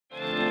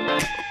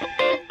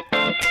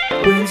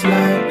When's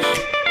lunch?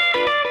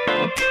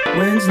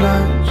 When's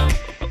lunch?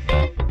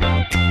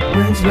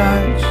 When's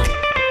lunch?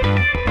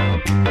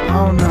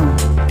 Oh no.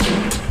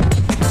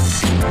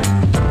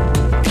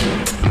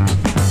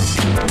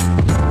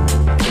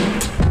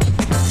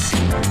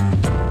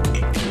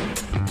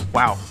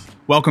 Wow.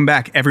 Welcome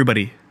back,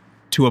 everybody,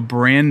 to a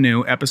brand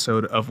new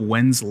episode of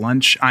When's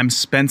Lunch. I'm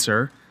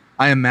Spencer.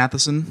 I am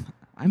Matheson.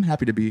 I'm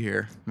happy to be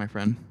here, my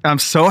friend. I'm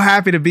so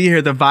happy to be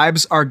here. The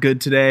vibes are good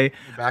today.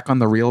 We're back on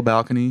the real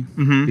balcony,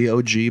 the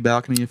OG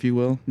balcony, if you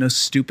will. No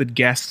stupid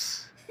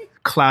guests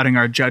clouding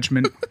our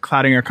judgment,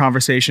 clouding our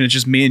conversation. It's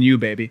just me and you,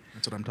 baby.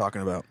 That's what I'm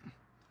talking about.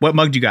 What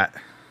mug do you got?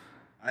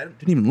 I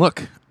didn't even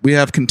look. We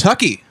have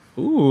Kentucky.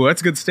 Ooh,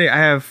 that's a good state. I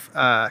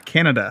have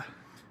Canada.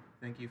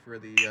 Thank you for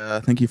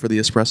the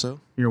espresso.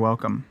 You're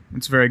welcome.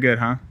 It's very good,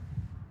 huh?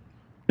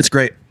 It's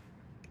great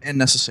and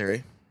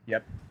necessary.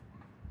 Yep.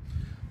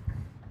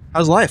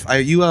 How's life?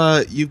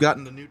 You've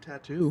gotten a new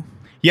tattoo.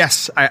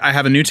 Yes, I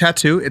have a new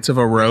tattoo. It's of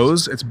a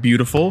rose. It's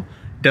beautiful.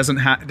 Doesn't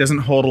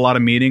hold a lot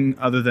of meaning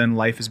other than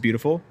life is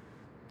beautiful.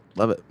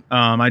 Love it.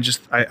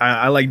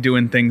 I like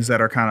doing things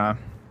that are kind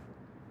of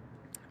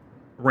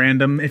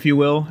random, if you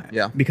will.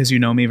 Yeah. Because you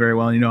know me very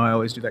well, and you know I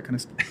always do that kind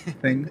of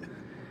thing.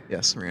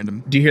 Yes,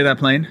 random. Do you hear that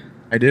plane?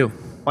 I do.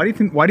 Why do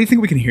you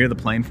think we can hear the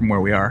plane from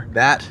where we are?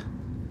 That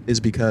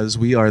is because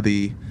we are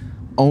the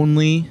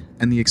only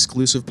and the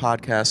exclusive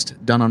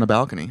podcast done on a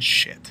balcony.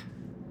 Shit.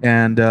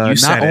 And You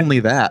said not it. only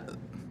that,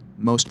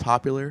 most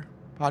popular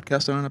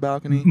podcast done on a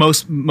balcony.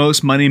 Most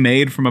money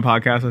made from a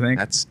podcast, I think.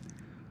 That's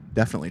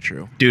definitely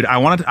true. Dude, I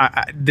wanted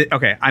to,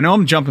 okay, I know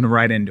I'm jumping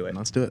right into it.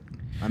 Let's do it.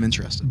 I'm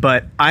interested.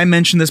 But I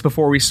mentioned this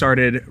before we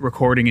started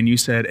recording, and you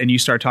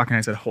started talking,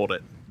 I said, hold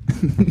it.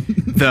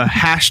 The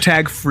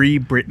hashtag Free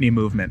Britney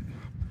movement.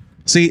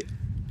 See,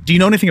 Do you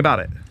know anything about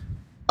it?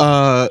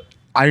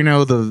 I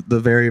know the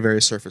very,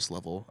 very surface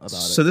level about it.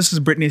 So this is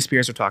Britney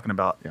Spears we're talking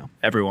about. Yeah.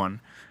 Everyone.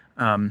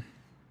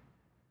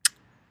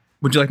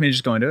 Would you like me to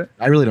just go into it?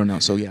 I really don't know.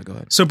 So yeah, go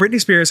ahead. So Britney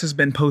Spears has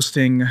been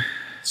posting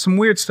some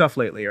weird stuff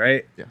lately,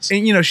 right? Yes.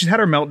 And she's had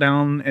her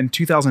meltdown in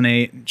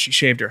 2008. And she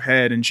shaved her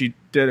head, and she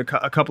did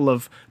a couple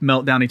of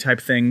meltdowny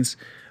type things.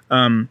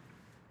 But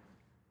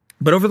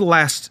over the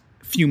last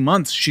few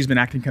months, she's been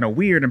acting kind of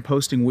weird and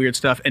posting weird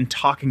stuff and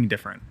talking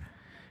different.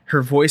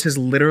 Her voice has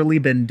literally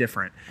been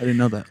different. I didn't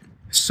know that.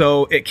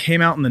 So it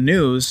came out in the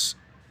news.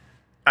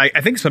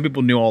 I think some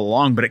people knew all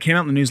along, but it came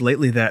out in the news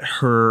lately that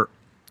her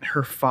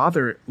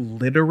father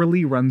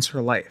literally runs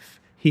her life.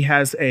 He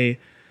has I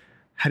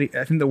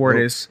think the word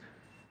is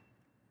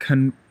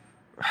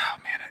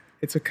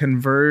it's a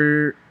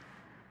conversitor.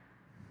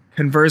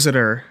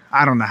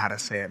 I don't know how to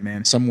say it,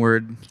 man. Some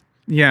word.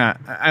 Yeah,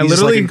 I He's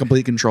just, literally like in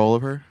complete control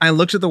of her. I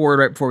looked at the word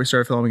right before we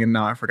started filming, and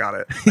now I forgot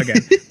it again.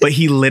 But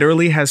he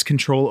literally has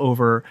control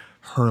over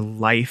her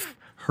life,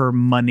 her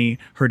money,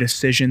 her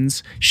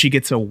decisions. She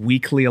gets a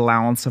weekly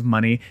allowance of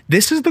money.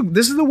 This is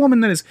the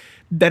woman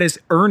that is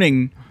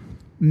earning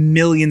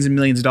millions and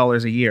millions of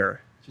dollars a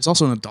year. She's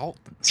also an adult.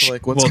 So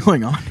like, what's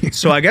going on here?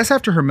 So I guess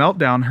after her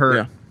meltdown,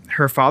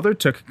 her father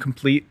took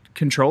complete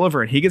control of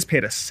her, and he gets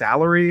paid a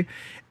salary,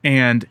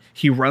 and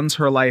he runs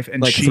her life.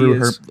 And Like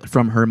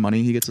from her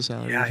money, he gets a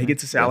salary. Yeah, he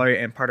gets a salary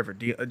and part of her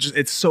deal.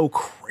 It's so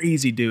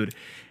crazy, dude.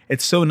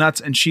 It's so nuts.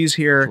 And she's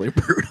here Really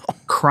brutal.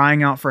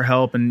 crying out for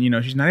help. And,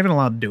 she's not even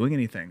allowed doing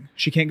anything.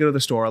 She can't go to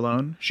the store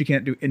alone. She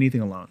can't do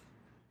anything alone.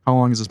 How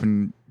long has this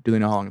been? Do they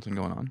know how long it's been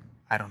going on?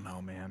 I don't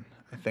know, man.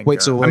 I think.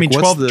 Wait, so, like,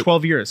 what's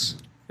 12 years.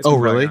 It's Oh, been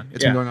going really? on.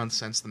 It's Yeah. been going on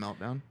since the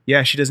meltdown.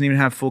 Yeah, she doesn't even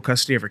have full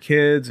custody of her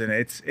kids. And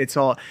it's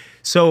all.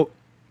 So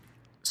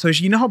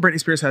you know how Britney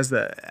Spears has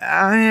the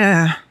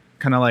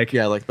kind of like.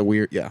 Yeah, like the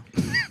weird. Yeah.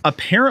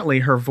 Apparently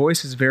her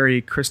voice is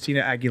very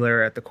Christina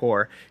Aguilera at the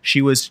core.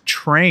 She was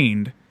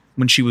trained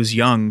when she was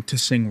young to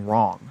sing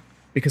wrong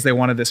because they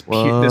wanted this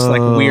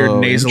like weird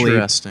nasally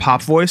interesting.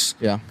 pop voice.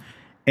 Yeah.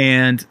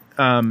 And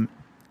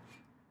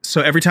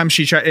so every time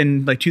she tried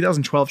in like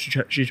 2012,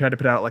 she tried to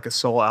put out like a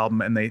soul album,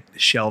 and they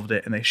shelved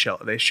it, and they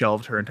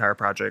shelved her entire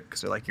project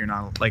because they're like, you're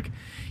not like,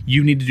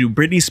 you need to do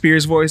Britney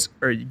Spears voice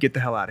or you get the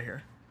hell out of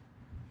here.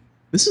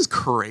 This is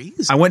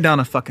crazy. I went down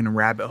a fucking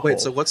rabbit hole. Wait,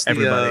 so what's the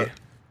everybody?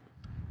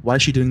 why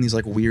is she doing these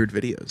like weird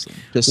videos? Then?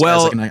 Just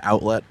Well- as like an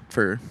outlet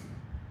for.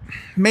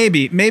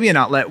 Maybe an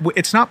outlet.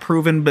 It's not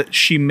proven, but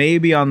she may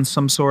be on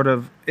some sort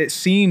of. It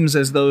seems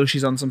as though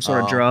she's on some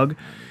sort of drug,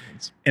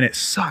 and it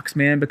sucks,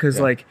 man. Because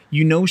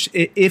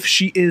if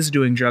she is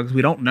doing drugs,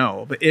 we don't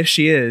know. But if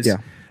she is,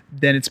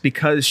 then it's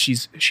because she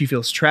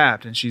feels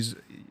trapped, and she's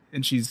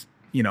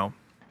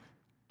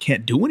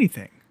can't do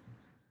anything.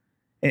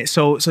 And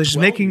so she's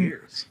making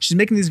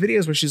these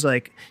videos where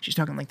she's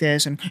talking like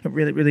this and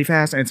really, really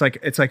fast, and it's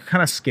like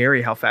kind of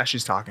scary how fast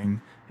she's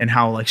talking and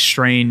how like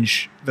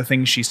strange the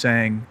things she's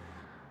saying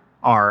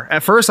are.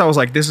 At first I was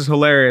like, this is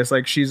hilarious,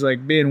 like she's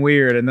like being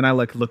weird, and then I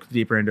like looked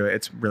deeper into it.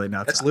 It's really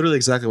nuts. That's literally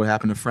exactly what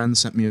happened. A friend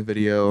sent me a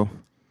video,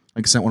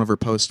 like sent one of her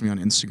posts to me on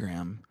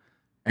Instagram,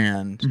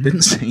 and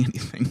didn't say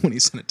anything when he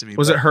sent it to me.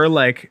 Was it her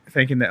like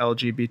thanking the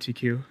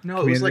LGBTQ No,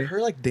 community? it was like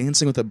her like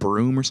dancing with a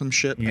broom or some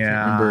shit. I Yeah,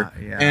 can't remember.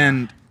 yeah.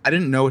 And I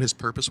didn't know what his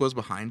purpose was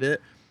behind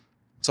it.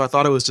 So I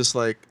thought it was just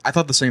like, I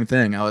thought the same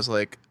thing. I was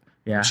like,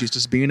 Yeah. she's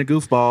just being a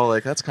goofball.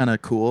 Like, that's kind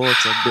of cool.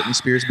 It's like Britney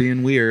Spears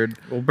being weird.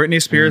 Well,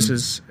 Britney Spears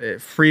is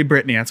free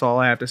Britney. That's all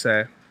I have to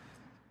say.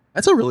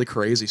 That's a really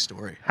crazy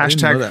story. I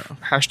didn't know that.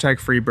 Hashtag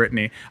free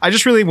Britney. I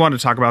just really wanted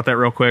to talk about that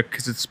real quick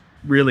because it's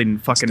really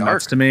fucking dark.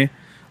 nuts to me. A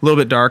little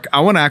bit dark. I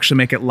want to actually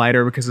make it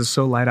lighter because it's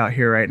so light out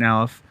here right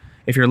now.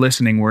 If you're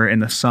listening, we're in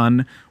the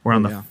sun. We're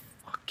on the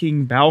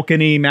fucking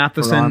balcony,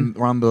 Matheson.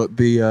 We're on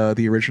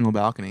the original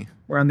balcony.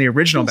 We're on the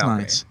original Feels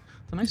balcony. nice.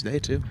 It's a nice day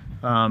too.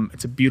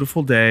 It's a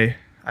beautiful day.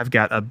 I've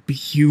got a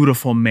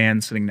beautiful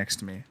man sitting next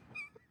to me.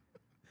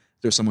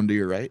 There's someone to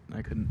your right.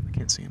 I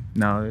can't see him.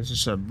 No, there's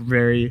just a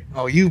very.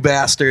 Oh, you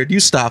bastard! You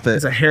stop it.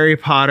 There's a Harry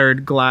Potter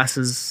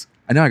glasses.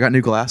 I know. I got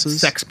new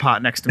glasses. Sex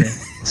pot next to me.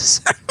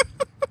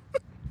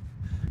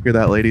 Hear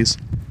that, ladies?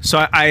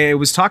 So I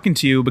was talking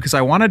to you because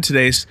I wanted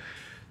today's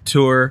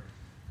tour.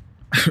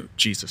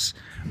 Jesus,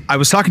 I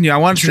was talking to you. I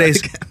wanted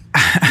today's.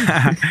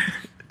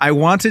 I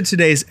wanted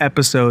today's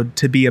episode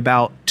to be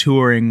about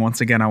touring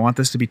once again. I want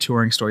this to be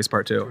Touring Stories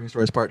Part 2. Touring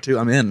Stories Part 2.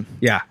 I'm in.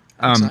 Yeah.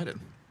 I'm excited.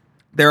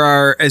 There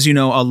are, as you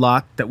know, a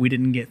lot that we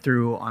didn't get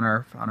through on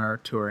our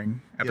touring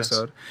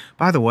episode. Yes.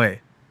 By the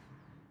way,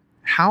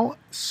 how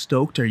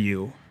stoked are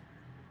you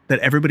that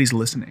everybody's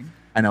listening?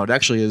 I know, it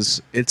actually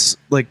is. It's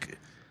like,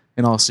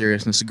 in all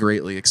seriousness,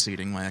 greatly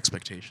exceeding my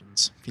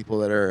expectations. People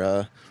that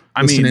are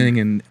listening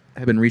and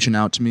have been reaching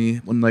out to me.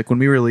 When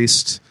we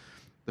released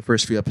the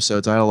first few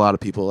episodes, I had a lot of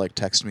people like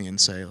text me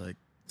and say like,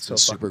 "So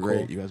super great,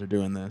 cool. You guys are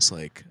doing this.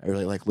 Like, I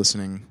really like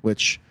listening."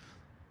 Which,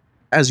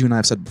 as you and I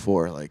have said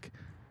before, like,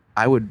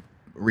 I would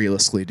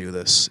realistically do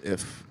this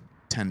if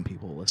 10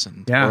 people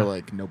listened, or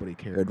like nobody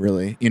cared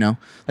really. You know,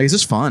 like it's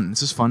just fun.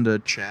 It's just fun to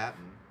chat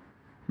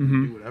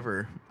and do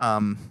whatever.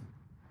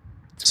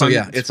 It's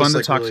fun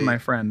to talk to my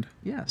friend.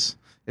 Yes,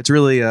 it's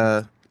really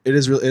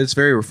it's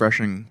very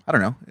refreshing. I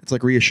don't know. It's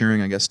like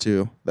reassuring, I guess,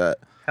 too, that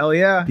hell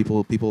yeah,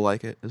 people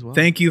like it as well.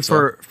 Thank you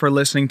for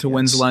listening to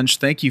When's Lunch.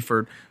 Thank you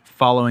for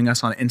following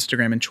us on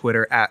Instagram and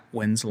Twitter at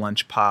When's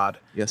Lunch Pod.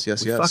 Yes. We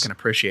fucking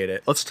appreciate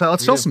it. Let's tell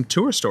some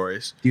tour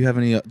stories. Do you have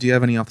any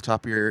off the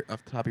top of your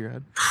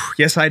head?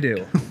 Yes, I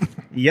do.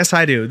 Yes,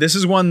 I do. This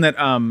is one that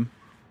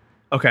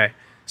okay.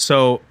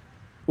 So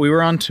we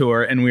were on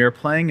tour and we were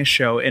playing a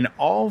show in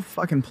all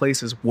fucking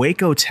places,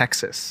 Waco,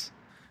 Texas.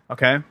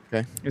 Okay.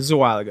 This is a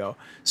while ago.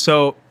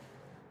 So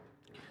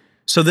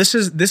this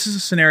is a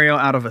scenario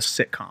out of a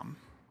sitcom.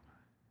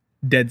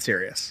 Dead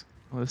serious.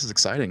 Oh, this is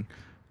exciting.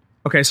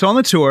 Okay, so on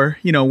the tour,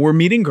 we're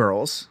meeting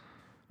girls.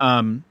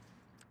 You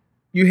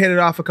hit it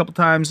off a couple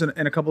times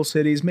in a couple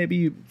cities. Maybe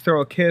you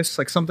throw a kiss,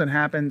 like something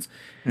happens.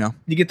 Yeah.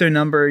 You get their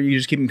number, you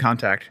just keep in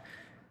contact.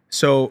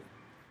 So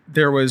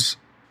there was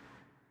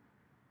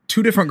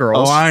 2 different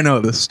girls. Oh, I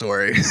know this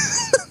story.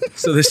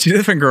 So there's 2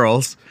 different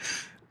girls.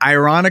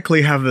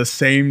 Ironically have the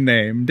same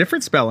name,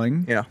 different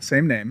spelling. Yeah.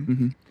 Same name.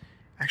 Mm-hmm.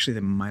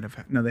 Actually,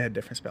 they had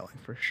different spelling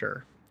for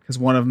sure. Because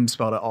one of them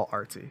spelled it all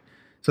artsy.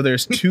 So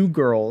there's 2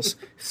 girls,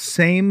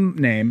 same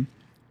name.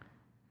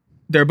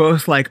 They're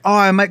both like, oh,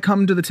 I might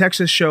come to the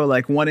Texas show.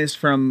 Like one is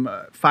from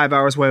 5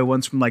 hours away,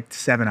 one's from like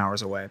 7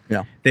 hours away.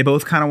 Yeah. They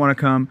both kind of want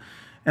to come.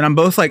 And I'm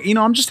both like,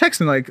 I'm just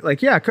texting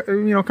like, yeah,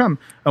 come.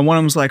 And one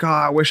of them's like, oh,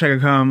 I wish I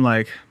could come,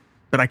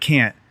 but I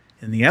can't.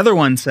 And the other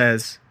one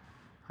says,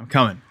 I'm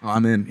coming. Oh,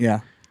 I'm in. Yeah.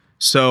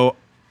 So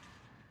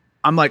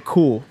I'm like,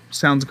 cool.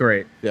 Sounds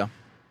great. Yeah.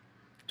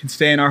 Can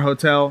stay in our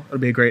hotel. It'll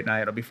be a great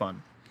night. It'll be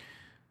fun.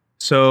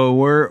 So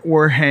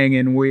we're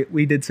hanging.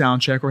 We did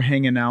sound check. We're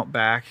hanging out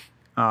back,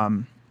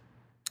 and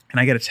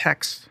I get a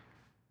text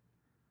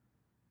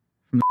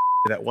from the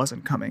that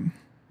wasn't coming,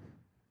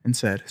 and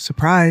said,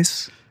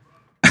 "Surprise!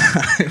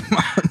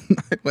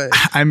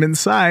 I'm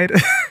inside."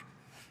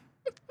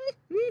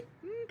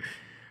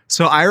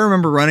 So I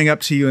remember running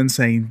up to you and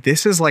saying,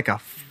 "This is like a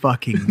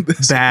fucking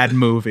bad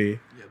movie."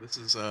 Yeah, this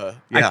is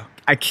yeah.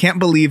 I can't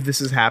believe this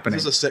is happening.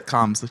 This is a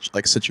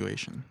sitcom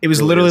situation. It was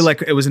really literally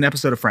like it was an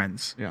episode of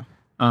Friends. Yeah.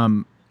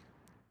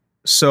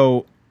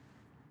 So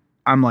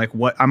I'm like,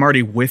 what? I'm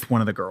already with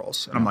one of the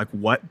girls. And I'm like,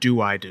 what do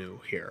I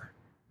do here?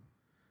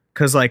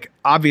 Cause like,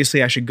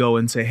 obviously I should go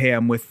and say, hey,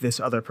 I'm with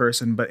this other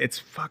person, but it's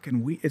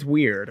fucking it's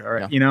weird. All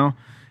right. And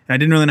I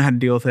didn't really know how to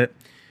deal with it,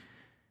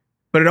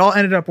 but it all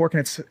ended up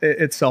working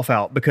itself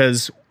out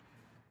because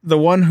the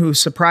one who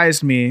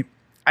surprised me,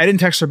 I didn't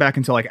text her back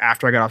until like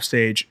after I got off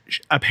stage.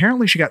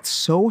 Apparently she got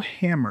so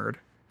hammered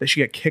that she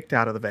got kicked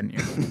out of the venue.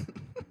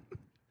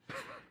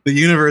 The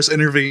universe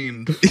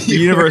intervened. The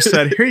universe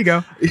said, here you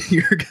go.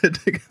 You're good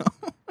to go.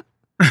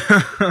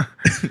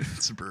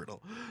 It's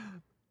brutal.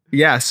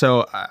 Yeah,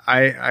 so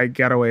I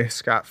got away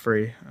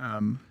scot-free.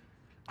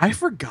 I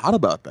forgot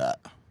about that.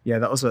 Yeah,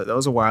 that was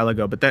a while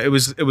ago, but it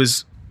was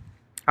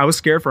I was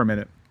scared for a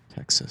minute.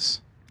 Texas.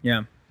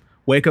 Yeah.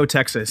 Waco,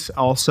 Texas.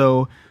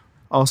 Also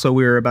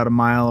we were about a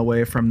mile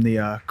away from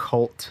the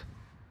cult.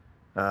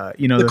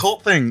 The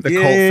cult thing. The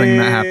cult thing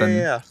that happened.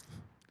 Yeah.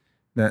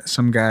 That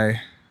some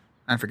guy,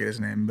 I forget his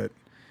name, but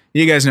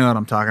you guys know what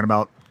I'm talking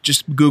about.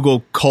 Just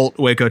Google cult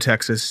Waco,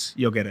 Texas.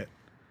 You'll get it.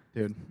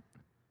 Dude,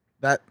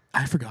 That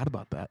I forgot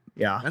about that.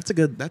 Yeah.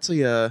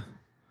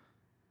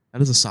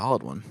 That is a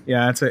solid one.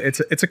 Yeah,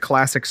 it's a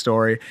classic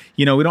story.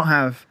 We don't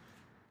have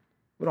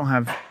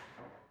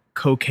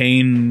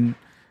cocaine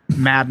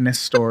madness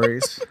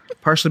stories,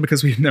 partially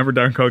because we've never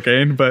done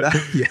cocaine, but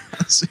Yeah.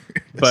 Seriously.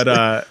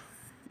 but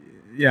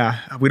yeah,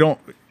 we don't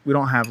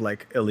have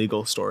like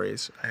illegal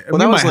stories. Well, we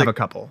that might was have like- a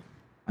couple.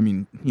 I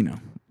mean, Yeah.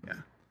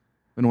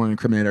 we don't want to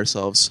incriminate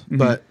ourselves, Mhm.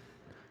 but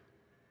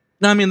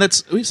no, I mean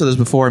we've said this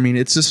before. I mean,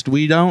 it's just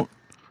the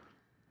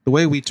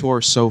way we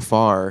tour so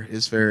far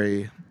is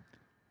very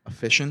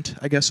efficient,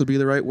 I guess would be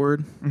the right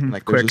word. Mhm.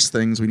 Like Quick. there's just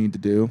things we need to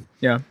do,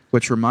 Yeah.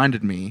 which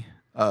reminded me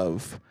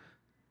of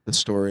the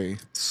story.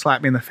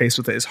 Slap me in the face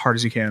with it as hard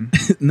as you can.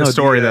 No, The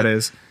story the, that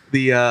is.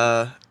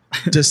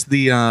 Just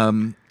the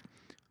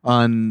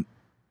on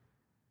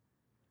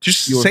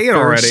Just your say it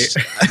already.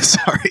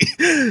 Sorry,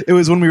 it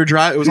was when we were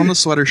driving. It was on the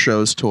Sweater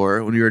Shows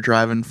tour when we were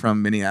driving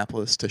from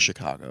Minneapolis to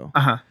Chicago,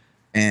 Uh-huh.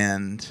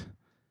 and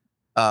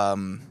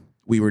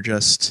we were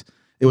just.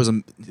 It was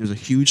a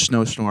huge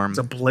snowstorm It's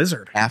a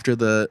blizzard. after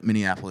the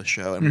Minneapolis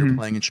show, and we were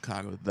playing in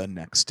Chicago the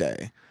next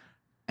day,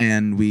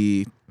 and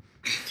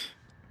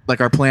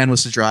our plan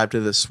was to drive to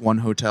this one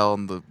hotel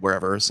in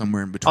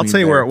somewhere in between. I'll tell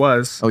you there. where it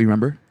was. Oh, you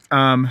remember?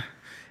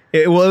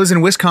 It was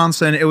in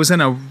Wisconsin. It was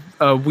in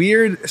a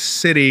weird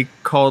city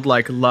called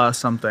like La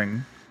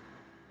something.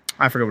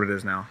 I forget what it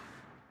is now.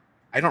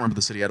 I don't remember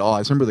the city at all. I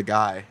just remember the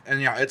guy,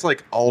 and yeah, it's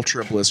like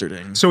ultra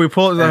blizzarding. So we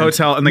pull up to the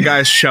hotel and the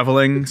guy's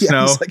shoveling yeah,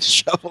 snow. he's like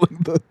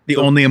shoveling The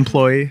only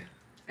employee.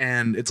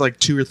 and it's like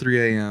 2 or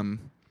 3 a.m.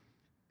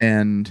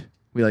 and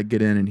we like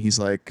get in, and he's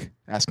like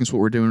asking us what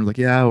we're doing. We're like,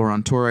 yeah, we're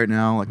on tour right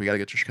now. Like we got to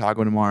get to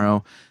Chicago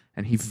tomorrow.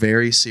 And he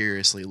very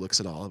seriously looks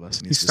at all of us,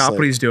 and He he's just stopped like,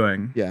 what he's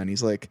doing. yeah, and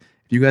he's like,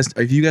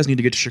 if you guys need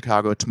to get to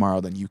Chicago tomorrow,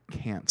 then you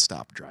can't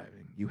stop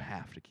driving. You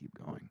have to keep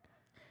going.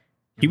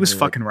 He was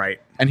we're like- fucking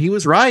right. And he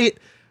was right,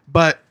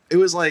 but it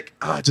was like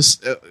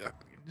just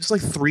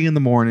like 3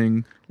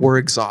 a.m. We're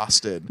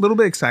exhausted, A little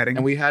bit exciting.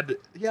 and we had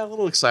a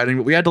little exciting,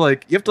 but we had to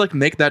you have to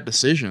make that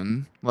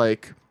decision.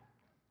 Like,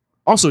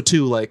 also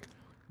too, like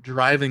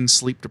driving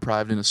sleep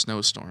deprived in a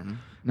snowstorm,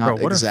 not Bro,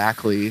 what a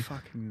exactly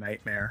fucking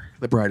nightmare.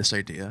 the brightest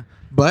idea.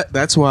 But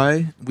that's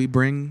why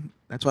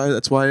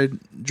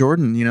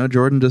Jordan,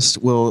 Jordan just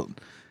will.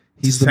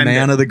 He's the Send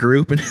man it. of the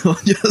group, and he'll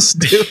just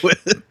do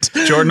it.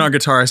 Jordan, our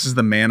guitarist, is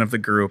the man of the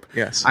group.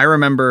 Yes. I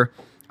remember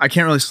I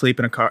can't really sleep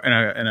in a car, in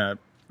a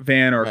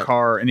van or a Right.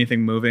 car or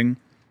anything moving,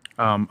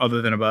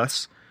 other than a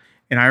bus.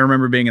 And I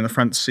remember being in the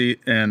front seat,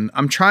 and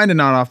I'm trying to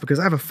nod off because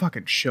I have a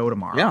fucking show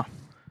tomorrow. Yeah.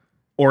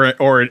 Or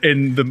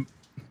in the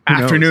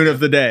afternoon of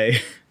the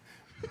day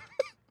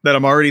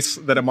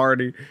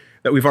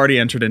that we've already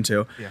entered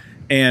into. Yeah.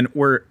 And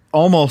we're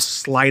almost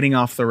sliding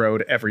off the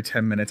road every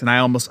 10 minutes. And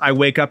I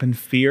wake up in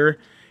fear.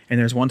 And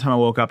there's one time I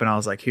woke up and I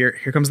was like, here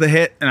comes the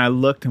hit. And I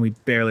looked and we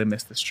barely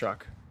missed this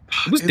truck.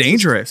 It was It's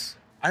dangerous.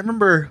 I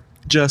remember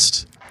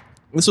this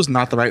was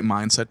not the right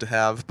mindset to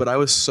have, but I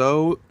was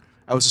so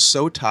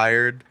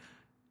tired,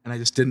 and I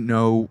just didn't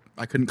know,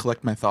 I couldn't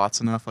collect my thoughts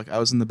enough. Like I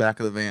was in the back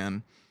of the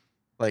van,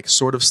 like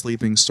sort of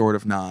sleeping, sort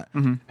of not.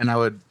 Mhm.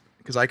 And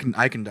because I can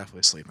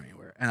definitely sleep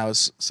anywhere. And I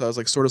was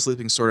like sort of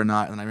sleeping, sort of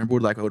not. And I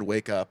remember I would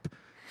wake up,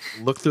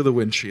 look through the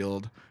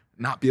windshield,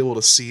 not be able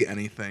to see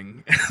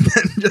anything, and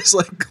then just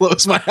like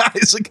close my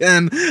eyes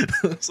again.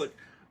 It's like,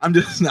 I'm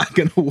just not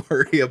going to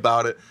worry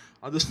about it.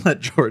 I'll just let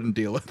Jordan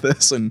deal with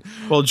this. And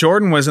Well,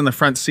 Jordan was in the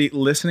front seat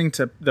listening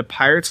to the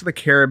Pirates of the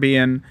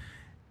Caribbean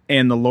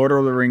and the Lord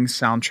of the Rings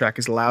soundtrack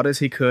as loud as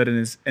he could in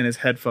his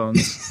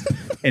headphones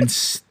and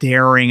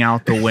staring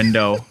out the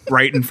window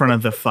right in front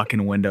of the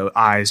fucking window,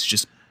 eyes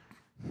just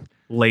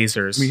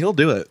lasers. I mean, he'll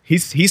do it. He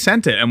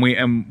sent it, and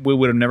we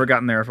would have never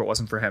gotten there if it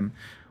wasn't for him.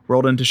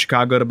 Rolled into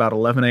Chicago at about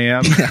 11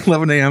 a.m.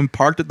 11 a.m.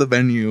 Parked at the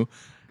venue.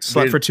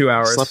 Slept for 2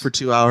 hours. Slept for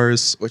 2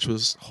 hours, which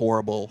was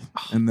horrible.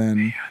 And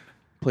then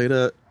played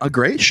a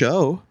great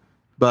show.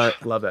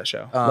 But Love that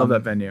show. Love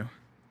that venue.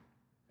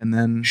 and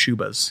then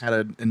Shubas. had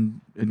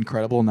an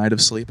incredible night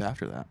of sleep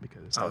after that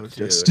because I Oh, was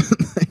dude.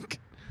 just like,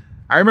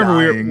 I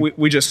remember dying.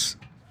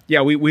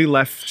 we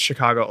left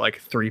Chicago at like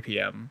 3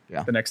 p.m.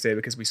 Yeah. the next day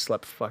because we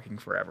slept fucking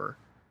forever.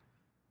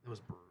 it was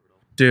brutal.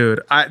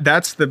 Dude,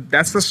 that's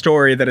the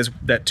story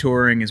that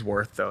touring is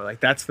worth though.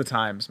 Like that's the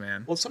times,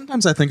 man. Well,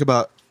 sometimes I think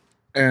about,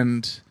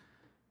 and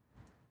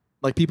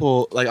like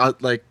people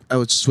I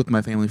was just with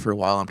my family for a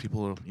while, and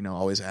people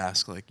always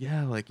ask like,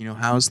 yeah, like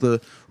how's the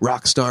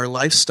rock star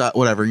lifestyle,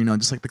 whatever,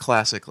 just like the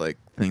classic like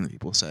thing that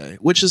people say,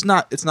 which is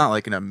it's not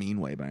like in a mean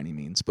way by any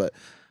means, but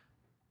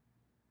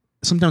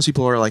sometimes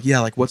people are like, yeah,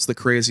 like what's the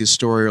craziest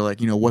story, or like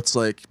what's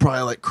like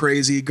probably like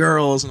crazy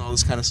girls and all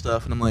this kind of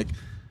stuff, and I'm like,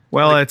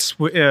 Well, it's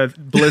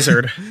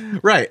Blizzard.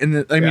 right,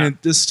 and I mean Yeah.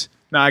 it just.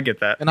 No, I get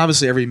that. And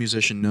obviously every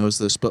musician knows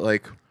this, but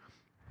like,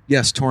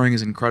 yes, touring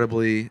is and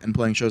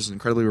playing shows is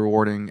incredibly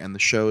rewarding, and the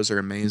shows are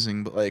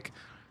amazing. But like,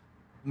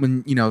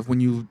 when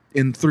you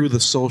through the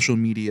social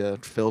media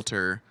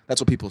filter,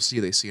 that's what people see.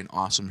 They see an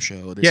awesome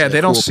show. They a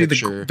don't cool see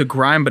picture. the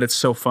grind, but it's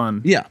so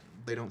fun. Yeah,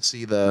 they don't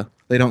see the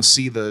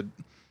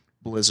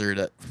blizzard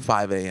at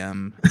 5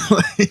 a.m.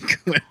 like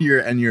when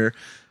you're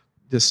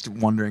just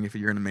wondering if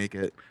you're gonna make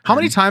it. How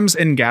many times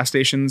in gas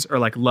stations or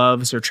like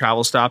Loves or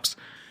travel stops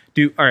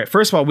all right,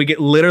 first of all, we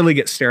literally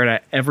get stared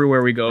at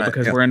everywhere we go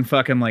because we're in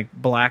fucking like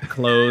black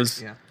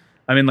clothes. Yeah.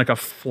 I'm in like a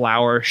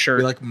flower shirt.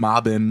 We're like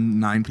mobbing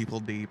 9 people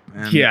deep.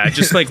 And yeah,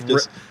 just like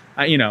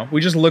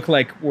we just look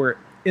like we're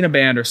in a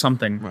band or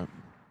something. Right.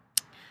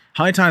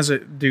 How many times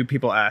do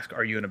people ask,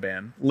 "Are you in a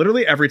band?"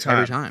 Literally every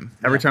time.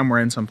 Every time we're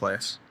in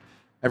someplace.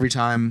 Every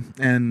time,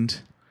 and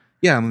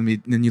yeah,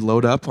 and then you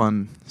load up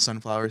on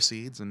sunflower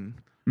seeds and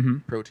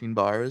protein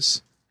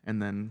bars,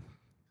 and then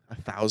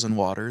 1,000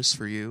 waters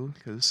for you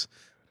because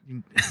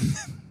you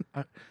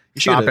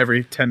stop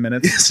every 10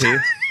 minutes. To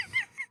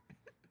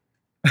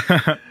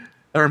That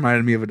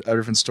reminded me of a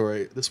different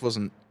story. This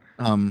wasn't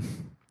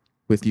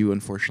with you,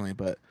 unfortunately,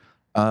 but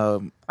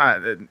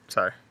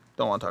sorry,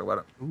 don't want to talk about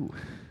it. Ooh.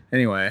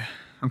 Anyway,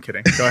 I'm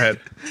kidding. Go ahead.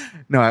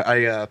 No,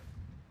 I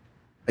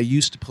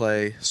used to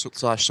play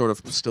sort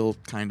of still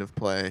kind of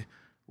play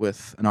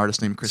with an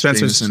artist named Chris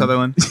Spencer Jameson.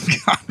 Sutherland.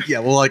 Yeah,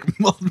 we'll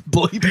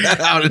bleep that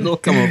out and it'll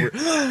come over.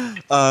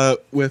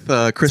 With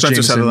Chris Spencer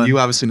Jameson. Sutherland. You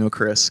obviously know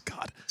Chris.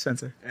 God.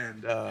 Spencer.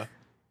 And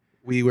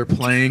we were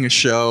playing a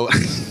show.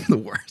 The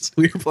worst.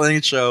 We were playing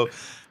a show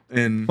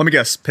in. Let me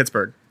guess.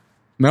 Pittsburgh.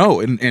 No,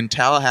 in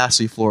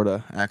Tallahassee,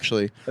 Florida,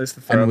 actually. That's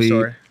the throw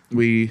story.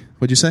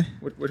 What'd you say?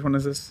 Which one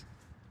is this?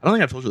 I don't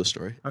think I've told you the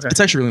story. Okay. It's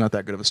actually really not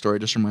that good of a story.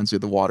 It just reminds you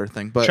of the water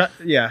thing. But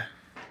yeah.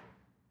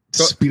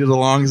 Speed it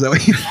along. Is that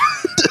what you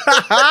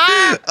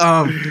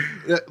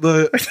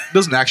it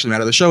doesn't actually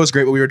matter. The show was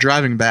great, but we were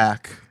driving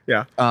back.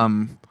 Yeah.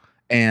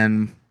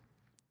 And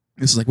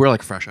this is like, we're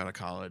like fresh out of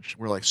college.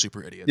 We're like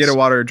super idiots. You had a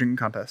water drinking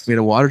contest. We had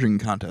a water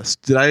drinking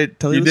contest. Did I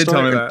tell you You the did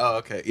story? tell me that. Oh,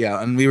 okay.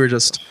 Yeah. And we were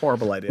just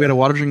Horrible idea. We had a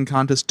water drinking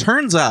contest.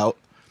 Turns out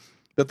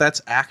that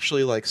that's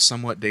actually like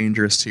somewhat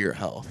dangerous to your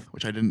health,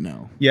 which I didn't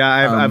know. Yeah,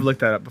 I've looked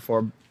that up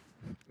before.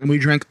 And we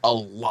drank a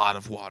lot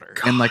of water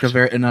in like a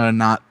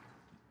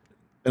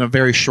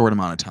very short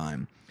amount of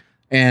time.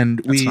 And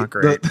That's not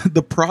great.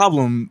 The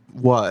problem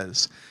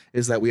is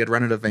that we had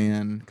rented a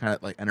van, kind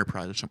of like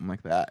Enterprise or something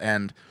like that,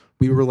 and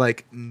we were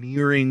like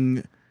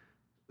nearing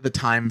the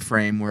time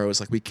frame where it was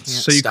like we can't.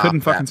 So you stop couldn't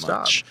that fucking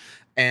stop. much.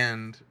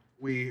 And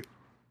we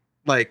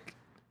like,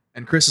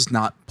 and Chris is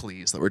not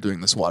pleased that we're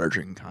doing this water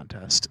drinking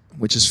contest,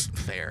 which is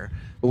fair.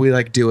 But we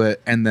like do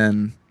it, and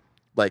then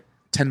like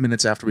 10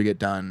 minutes after we get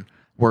done,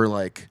 we're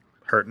like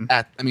Hurting.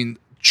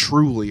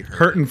 Truly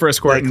Hurting for a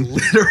squirting.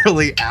 Like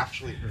literally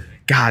actually hurting.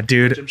 God,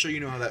 dude. Which I'm sure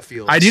you know how that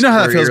feels. I do know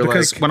how that feels you're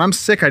because like, when I'm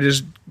sick, I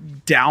just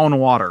down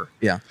water.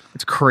 Yeah.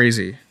 It's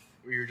crazy.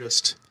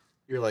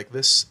 You're like,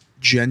 this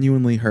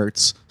genuinely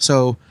hurts.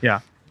 So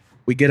Yeah.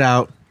 we get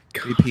out,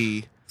 we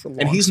pee, It's a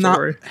long and he's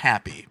story. not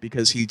happy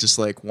because he just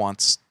like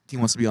wants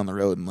to be on the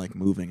road and like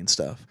moving and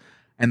stuff.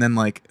 And then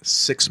like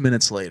 6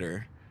 minutes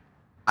later,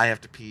 I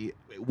have to pee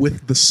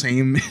with the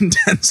same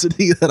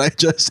intensity that I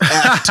just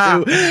had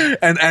to.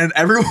 and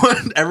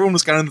everyone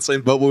was kind of in the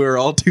same boat, but we were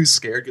all too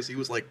scared because he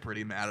was like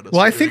pretty mad at us.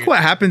 Well, I think what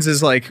happens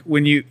is like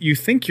when you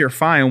think you're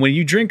fine, when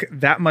you drink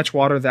that much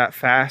water that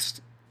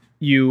fast,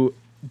 you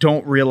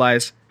don't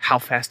realize how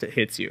fast it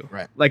hits you.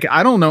 Right. Like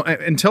I don't know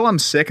until I'm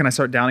sick and I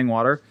start downing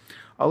water,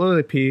 I'll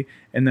literally pee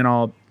and then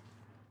I'll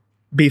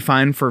be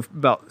fine for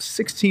about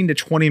 16 to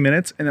 20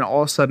 minutes and then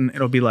all of a sudden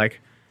it'll be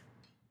like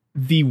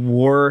the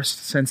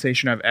worst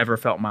sensation I've ever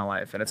felt in my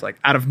life, and it's like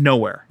out of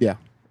nowhere. Yeah,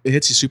 it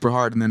hits you super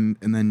hard, and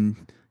then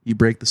you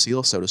break the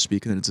seal, so to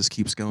speak, and then it just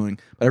keeps going.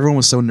 But everyone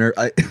was so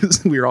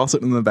nervous. We were all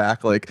sitting in the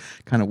back, like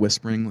kind of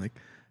whispering, like,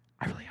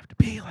 "I really have to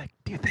pee. Like,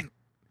 do you think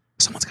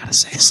someone's got to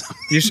say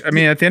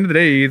something?" At the end of the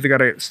day, you either got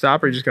to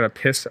stop or you just got to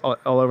piss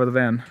all over the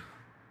van.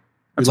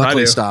 We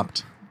luckily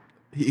stopped.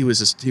 He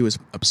was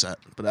upset,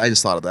 but I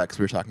just thought of that because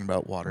we were talking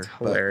about water.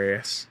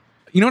 Hilarious.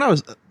 You know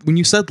what when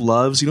you said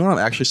Loves, you know what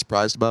I'm actually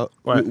surprised about?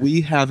 What?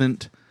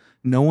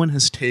 No one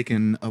has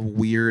taken a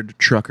weird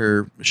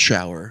trucker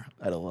shower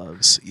at a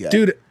Loves yet.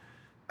 Dude,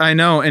 I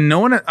know. And no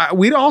one,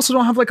 we also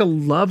don't have like a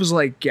Loves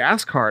like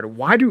gas card.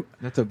 Why do,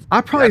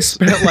 I probably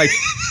spent like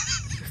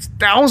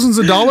thousands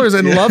of dollars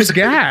in Loves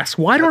gas.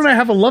 Why don't I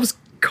have a Loves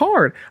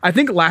card? I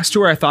think last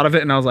tour I thought of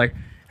it and I was like,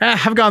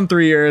 I've gone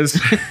 3 years.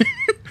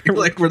 You're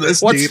like, we're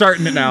this What's deep.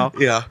 starting it now?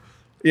 Yeah.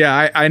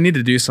 Yeah, I need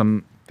to do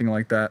something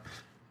like that.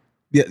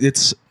 Yeah,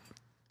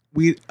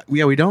 we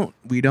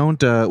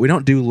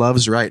don't do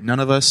Loves right. None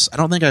of us. I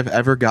don't think I've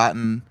ever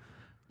gotten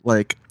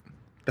like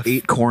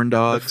 8 corn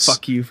dogs.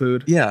 Fuck you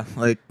food. Yeah,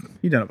 like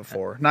You've done it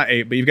before. Not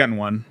 8, but you've gotten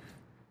 1.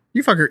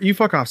 You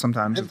fuck off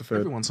sometimes with the food.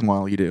 Every once in a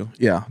while you do.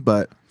 Yeah,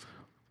 but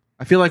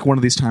I feel like one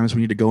of these times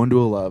we need to go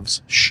into a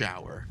Loves,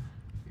 shower,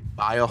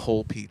 buy a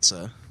whole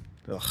pizza,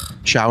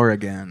 shower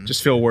again.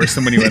 Just feel worse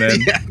than when you went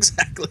in. Yeah,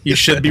 exactly. You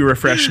should be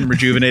refreshed and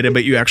rejuvenated,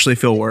 but you actually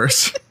feel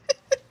worse.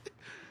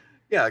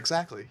 Yeah,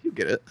 exactly. You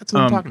get it. That's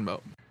what I'm talking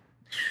about.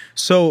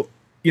 So,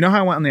 you know how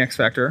I went on the X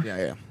Factor?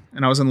 Yeah.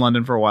 And I was in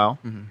London for a while.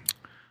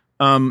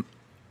 Mm-hmm.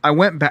 I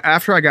went back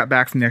after I got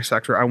back from the X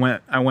Factor. I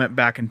went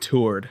back and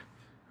toured.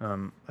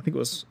 I think it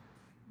was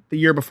the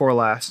year before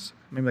last,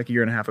 maybe like a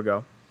year and a half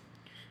ago.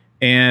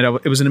 And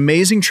it was an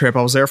amazing trip.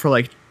 I was there for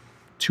like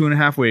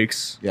 2.5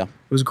 weeks. Yeah.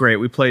 It was great.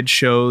 We played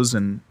shows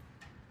in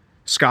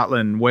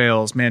Scotland,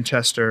 Wales,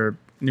 Manchester,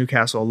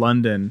 Newcastle,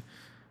 London.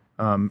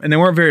 And they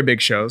weren't very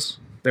big shows.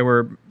 They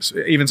were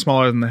even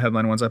smaller than the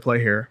headline ones I play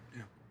here.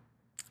 Yeah.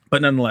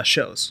 But nonetheless,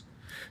 shows.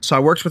 So I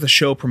worked with a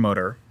show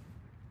promoter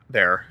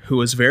there who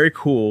was very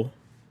cool,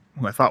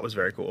 who I thought was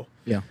very cool.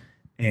 Yeah.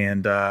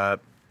 And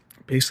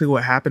basically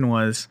what happened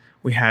was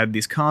we had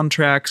these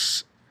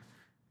contracts,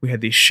 we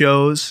had these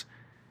shows,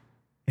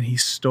 and he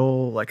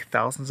stole like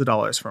thousands of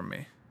dollars from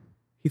me.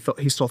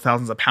 He stole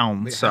thousands of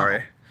pounds. Wait, sorry.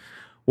 How?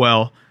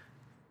 Well,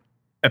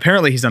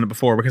 apparently he's done it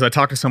before because I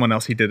talked to someone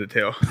else. He did it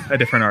too, a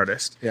different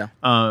artist.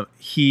 Yeah.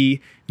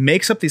 He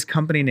makes up these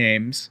company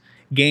names,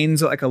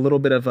 gains like a little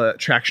bit of a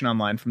traction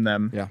online from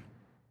them. Yeah.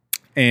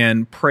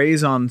 And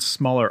preys on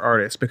smaller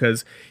artists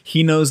because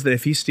he knows that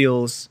if he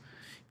steals,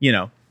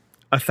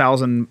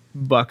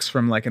 $1,000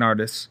 from like an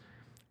artist,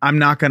 I'm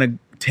not going to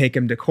take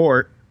him to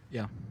court.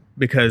 Yeah.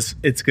 Because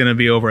it's going to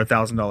be over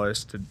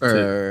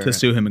 $1,000 to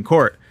sue him in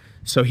court.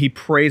 So he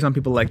preys on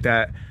people like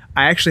that.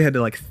 I actually had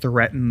to like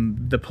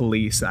threaten the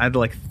police. I had to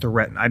like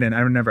threaten. I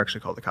never actually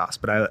called the cops,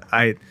 but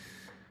I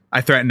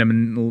threatened him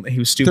and he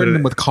was stupid. Threatened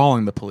him with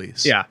calling the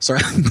police. Yeah.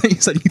 Sorry,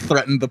 you said you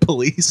threatened the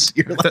police.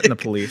 You're threatened the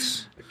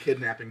police.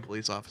 Kidnapping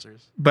police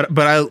officers. But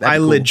I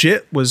cool.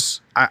 legit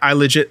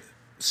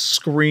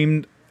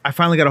screamed. I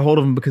finally got a hold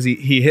of him because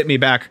he hit me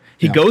back.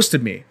 He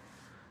ghosted me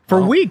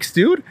for weeks,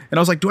 dude. And I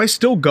was like, do I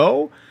still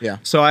go? Yeah.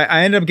 So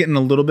I ended up getting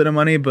a little bit of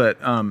money, but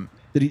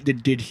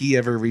did he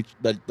ever reach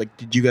like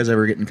did you guys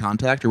ever get in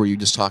contact, or were you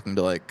just talking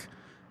to like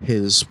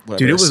his whatever?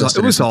 Dude,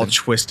 it was all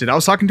twisted. I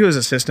was talking to his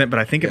assistant, but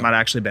I think it might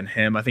have actually been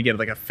him. I think he had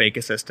like a fake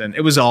assistant.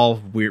 It was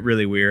all weird,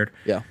 really weird.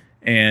 Yeah.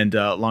 And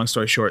long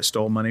story short,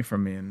 stole money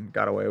from me and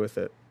got away with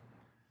it.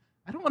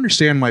 I don't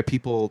understand why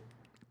people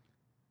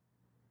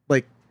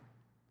like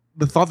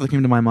the thought that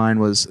came to my mind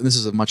was, and this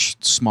is a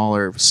much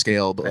smaller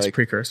scale, but that's like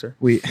precursor.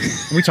 We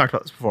talked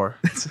about this before.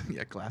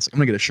 Yeah, classic. I'm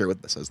gonna get a shirt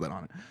with that says that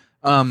on it.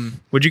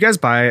 Would you guys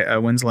buy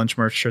a When's Lunch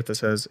merch shirt that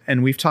says,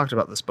 and we've talked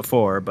about this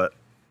before, but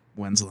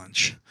When's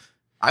Lunch?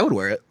 I would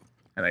wear it.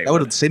 That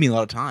would save me a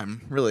lot of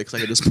time, really, because I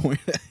could just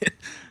point at it.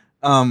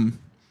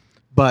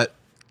 But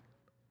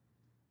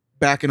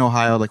back in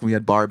Ohio, like when we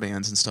had bar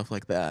bands and stuff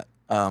like that,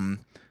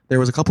 there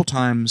was a couple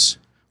times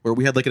where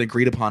we had like an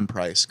agreed upon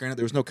price. Granted,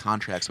 there was no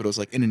contracts, but it was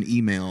like in an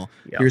email,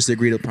 here's the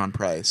agreed upon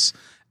price.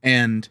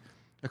 And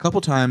a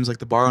couple times, like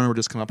the bar owner would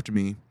just come up to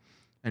me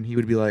and he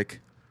would be like,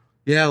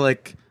 yeah,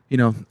 like,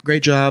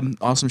 great job,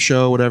 awesome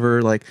show,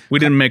 whatever. Like, we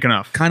didn't make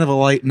enough. Kind of a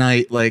light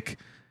night. Like,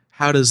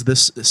 how does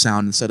this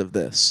sound instead of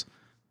this?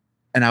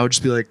 And I would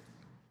just be like,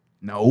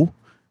 no.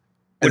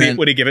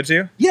 Would he give it to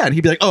you? Yeah. And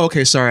he'd be like, oh,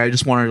 okay, sorry. I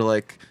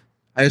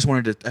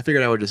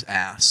figured I would just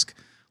ask.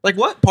 Like,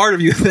 what part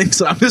of you thinks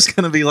that I'm just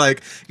going to be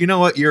like, you know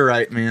what, you're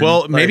right, man.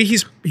 Well, like, maybe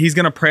he's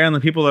going to prey on the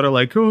people that are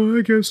like, oh,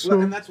 I guess so.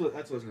 Well, and that's what I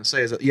was going to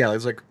say is that, yeah,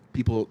 there's like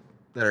people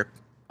that are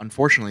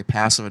unfortunately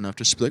passive enough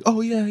just to be like, oh,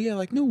 yeah,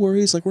 like, no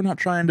worries. Like, we're not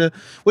trying to,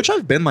 which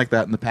I've been like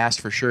that in the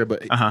past for sure.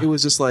 But it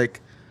was just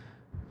like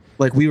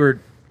we were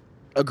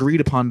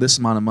agreed upon this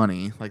amount of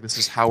money. Like, this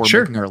is how we're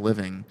making our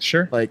living.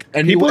 Sure. Like,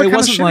 and it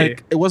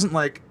wasn't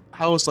like,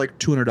 how is like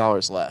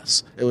 $200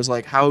 less? It was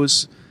like, how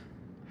does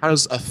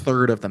a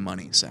third of the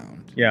money sound?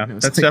 Yeah,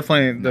 that's like,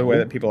 definitely the way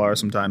that people are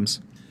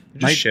sometimes.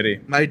 Just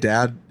shitty. My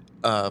dad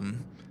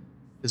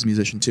is a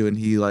musician too, and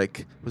he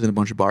like was in a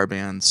bunch of bar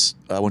bands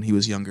when he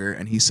was younger,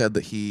 and he said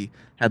that he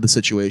had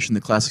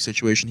the classic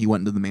situation. He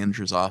went into the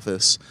manager's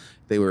office.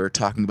 They were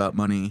talking about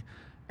money,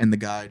 and the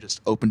guy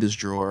just opened his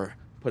drawer,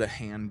 put a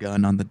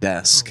handgun on the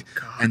desk,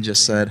 and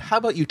just said, how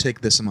about you take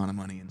this amount of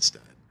money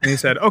instead? And he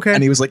said, okay.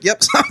 And he was like,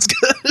 yep, sounds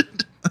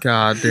good.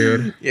 God,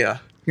 dude. Yeah.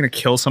 You're going to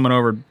kill someone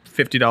over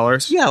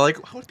 $50? Yeah, like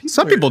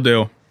some people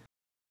do.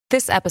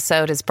 This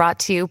episode is brought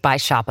to you by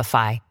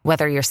Shopify.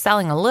 Whether you're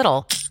selling a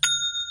little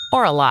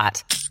or a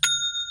lot,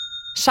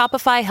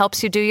 Shopify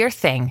helps you do your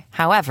thing,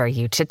 however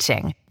you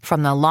cha-ching.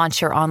 From the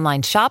launch your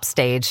online shop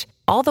stage,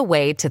 all the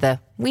way to the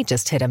we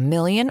just hit 1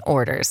 million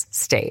orders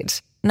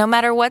stage. No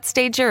matter what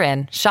stage you're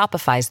in,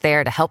 Shopify's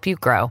there to help you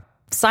grow.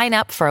 Sign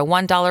up for a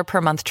 $1 per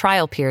month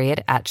trial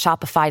period at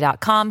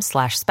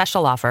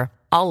shopify.com/special offer,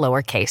 all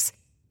lowercase.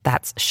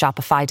 That's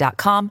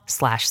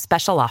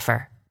shopify.com/special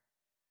offer.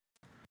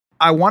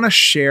 I want to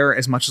share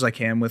as much as I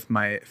can with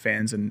my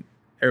fans and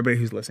everybody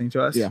who's listening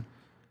to us. Yeah.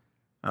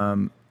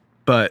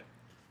 But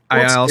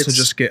I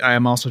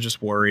am also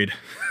just worried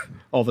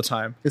all the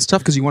time. It's tough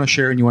because you want to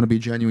share and you want to be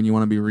genuine, you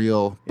want to be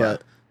real,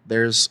 but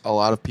there's a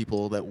lot of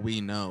people that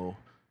we know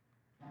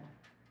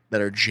that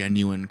are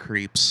genuine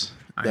creeps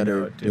that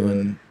are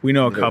doing. We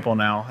know a couple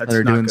now that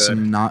are doing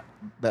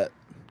that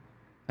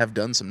have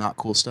done some not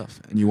cool stuff,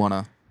 and you want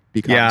to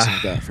be cognizant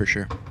of that for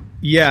sure.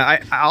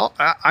 Yeah,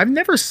 I've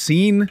never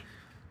seen.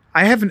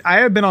 I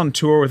have been on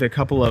tour with a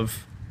couple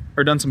of,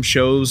 or done some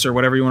shows or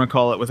whatever you want to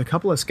call it, with a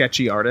couple of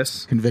sketchy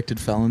artists. Convicted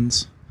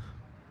felons.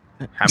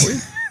 Have we?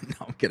 No,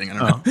 I'm kidding. I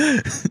don't know.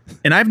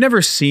 And I've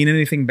never seen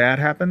anything bad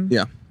happen.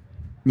 Yeah,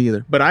 me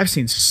either. But I've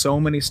seen so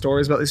many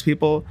stories about these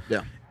people.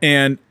 Yeah.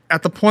 And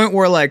at the point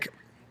where like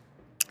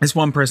this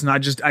one person, I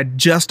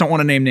just don't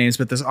want to name names,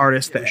 but this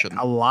artist that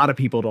a lot of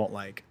people don't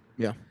like.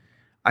 Yeah.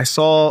 I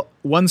saw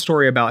one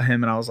story about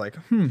him and I was like,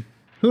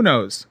 who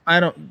knows?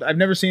 I've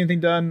never seen anything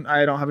done.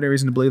 I don't have any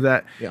reason to believe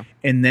that. Yeah.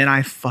 And then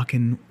I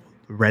fucking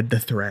read the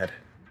thread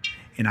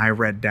and I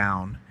read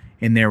down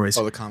and there was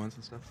the comments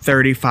and stuff.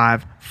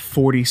 35,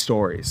 40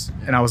 stories.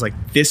 And I was like,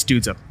 this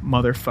dude's a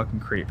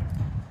motherfucking creep.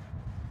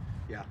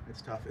 Yeah,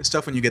 it's tough. It's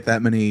tough when you get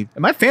that many.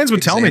 And my fans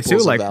would tell me too,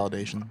 like,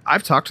 validation.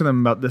 I've talked to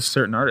them about this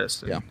certain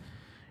artist. Yeah.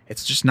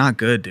 It's just not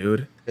good,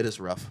 dude. It is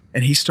rough.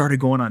 And he started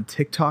going on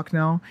TikTok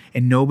now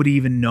and nobody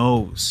even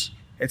knows.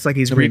 It's like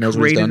he's Nobody recreated.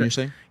 knows what he's done, you're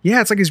saying?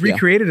 Yeah, it's like he's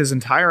recreated his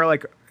entire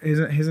like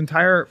his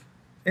entire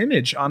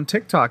image on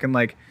TikTok and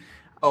like.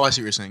 Oh, I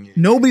see what you're saying. Yeah.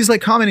 Nobody's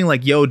like commenting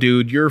like, "Yo,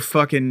 dude, you're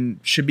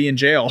fucking should be in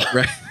jail."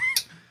 Right.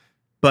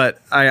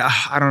 But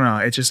I don't know.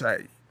 It's just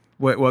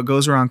what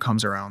goes around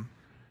comes around.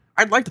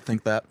 I'd like to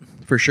think that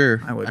for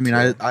sure. I would. I mean,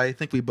 too. I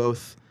think we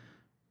both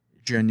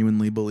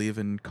genuinely believe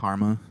in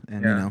karma,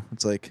 and you know,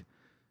 it's like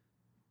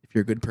if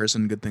you're a good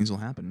person, good things will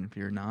happen. If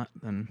you're not,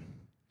 then.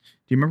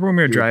 Do you remember when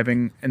we were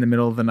driving in the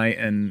middle of the night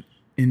in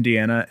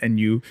Indiana,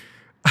 and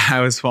I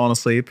was falling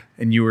asleep,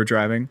 and you were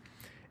driving,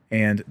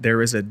 and there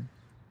was a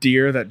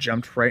deer that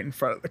jumped right in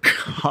front of the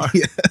car.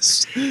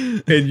 Yes.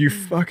 And you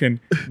fucking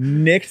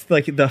nicked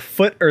like the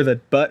foot or the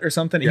butt or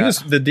something. Yeah.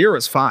 The deer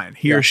was fine.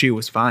 He or she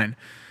was fine.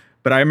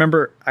 But I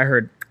remember I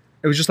heard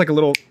it was just like a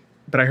little,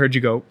 but I heard you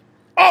go,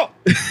 "Oh!"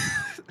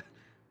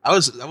 I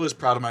was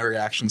proud of my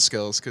reaction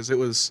skills because it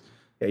was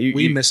Yeah,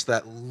 we missed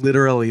that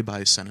literally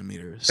by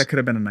centimeters. That could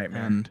have been a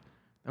nightmare. And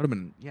that would have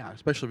been,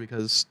 especially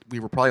because we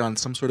were probably on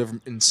some sort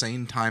of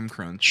insane time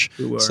crunch.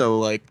 We were. So,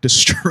 like,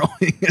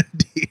 destroying a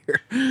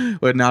deer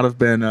would not have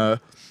been, I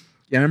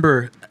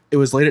remember it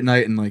was late at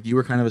night and, like, you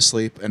were kind of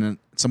asleep and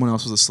someone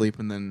else was asleep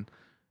and then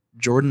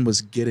Jordan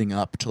was getting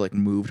up to, like,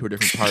 move to a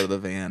different part of the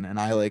van and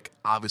I, like,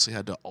 obviously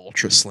had to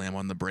ultra slam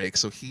on the brake.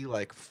 So he,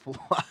 like,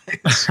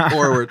 flies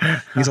forward.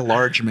 He's a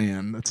large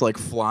man that's, like,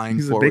 flying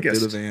forward through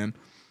the van.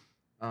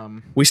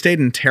 We stayed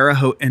in Terre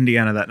Haute,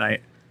 Indiana that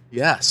night.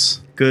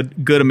 Yes.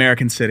 Good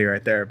American city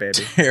right there,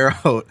 baby. Terre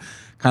Haute.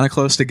 Kind of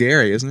close to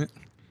Gary, isn't it?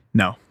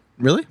 No.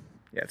 Really?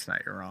 Yeah, it's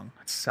not. You're wrong.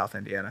 It's South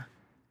Indiana.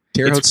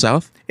 Terre Haute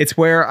South? It's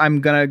where I'm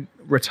going to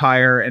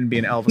retire and be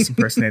an Elvis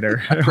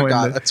impersonator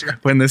That's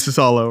right. when this is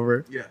all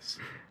over. Yes.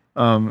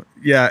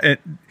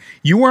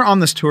 You weren't on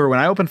this tour when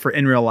I opened for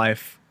In Real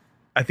Life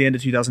at the end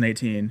of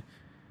 2018.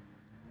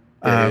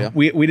 We had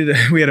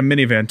a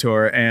minivan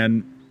tour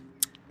and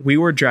we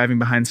were driving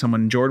behind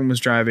someone. Jordan was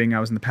driving. I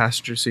was in the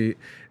passenger seat.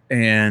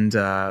 And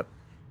all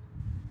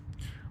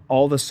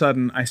of a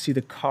sudden, I see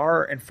the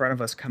car in front of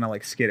us kind of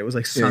like skid. It was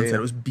like sunset. It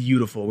was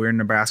beautiful. We were in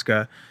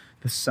Nebraska.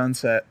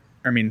 The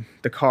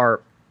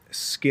car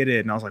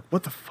skidded. And I was like,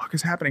 what the fuck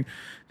is happening?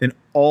 Then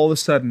all of a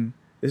sudden,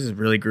 this is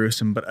really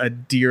gruesome, but a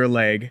deer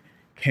leg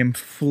came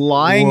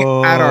flying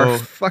at our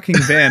fucking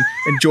van.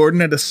 And Jordan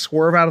had to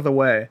swerve out of the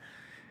way.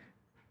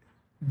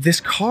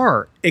 This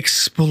car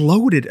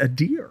exploded a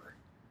deer.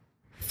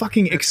 I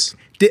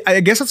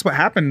guess that's what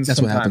happens. That's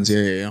sometimes. what happens.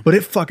 Yeah. But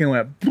it fucking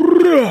went,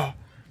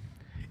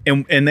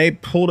 and they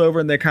pulled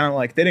over and they kind of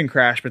like they didn't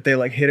crash, but they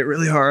like hit it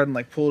really hard and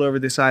like pulled over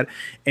the side.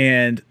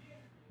 And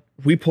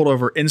we pulled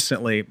over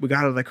instantly. We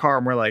got out of the car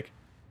and we're like,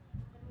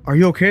 "Are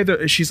you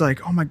okay?" She's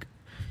like, "Oh my,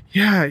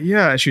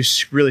 yeah." She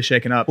was really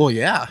shaken up. Well,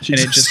 yeah. And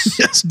it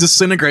just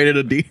disintegrated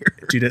a deer.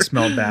 Dude, it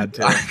smelled bad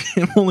too.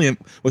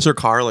 Was her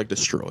car like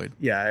destroyed?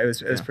 Yeah, it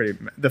was pretty.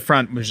 The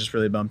front was just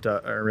really bumped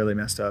up or really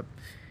messed up.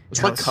 It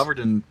was like covered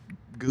in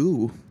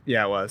goo.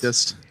 Yeah, it was.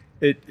 Just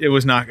it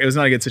was not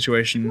a good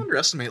situation. You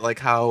underestimate like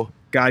how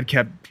God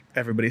kept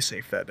everybody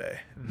safe that day.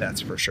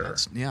 That's for sure.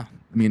 I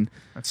mean,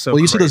 that's so. Well,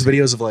 you crazy. see those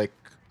videos of like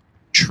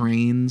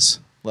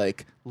trains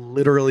like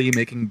literally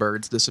making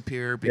birds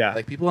disappear. Yeah.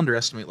 Like people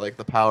underestimate like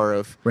the power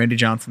of Randy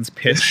Johnson's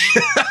pitch.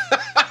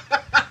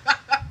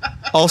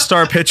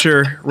 All-star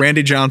pitcher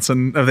Randy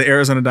Johnson of the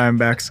Arizona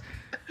Diamondbacks.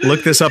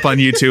 Look this up on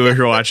YouTube if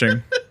you're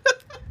watching.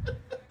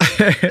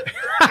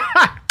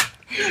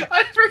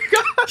 I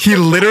forgot. He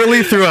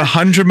literally threw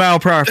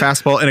 100-mile-per-hour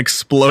fastball and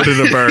exploded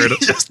a bird. He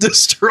just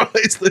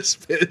destroys this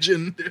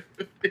pigeon, dude.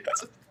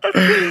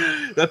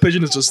 That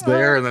pigeon is just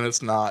there, and then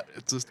it's not.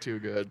 It's just too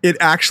good. It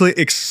actually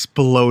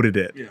exploded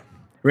it. Yeah.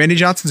 Randy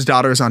Johnson's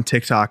daughter is on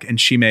TikTok,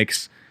 and she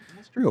makes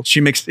true.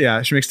 She makes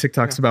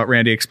TikToks about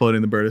Randy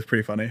exploding the bird. It's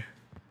pretty funny.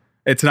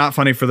 It's not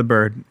funny for the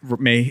bird.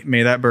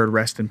 May that bird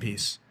rest in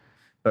peace.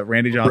 But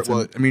Randy Johnson.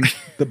 Well, I mean,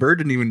 the bird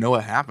didn't even know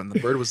what happened. The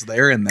bird was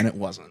there, and then it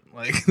wasn't.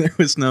 Like there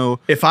was no.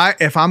 If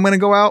I'm gonna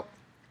go out,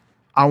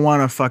 I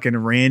want a fucking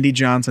Randy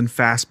Johnson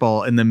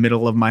fastball in the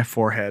middle of my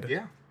forehead.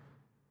 Yeah.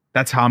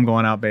 That's how I'm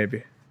going out,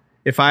 baby.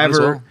 If I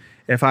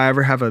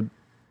ever have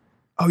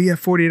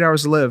 48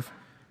 hours to live,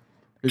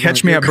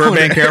 catch me at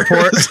Burbank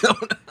Airport.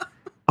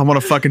 I want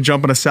to fucking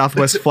jump on a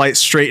Southwest flight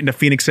straight into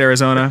Phoenix,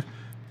 Arizona.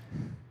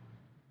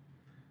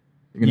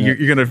 We're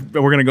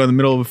gonna go in the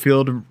middle of the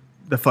field.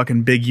 The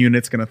fucking big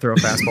unit's gonna throw a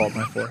fastball at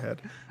my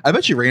forehead. I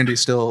bet you he's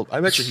still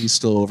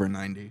over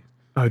 90.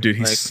 Oh, dude,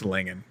 he's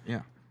slinging.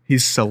 Yeah.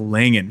 He's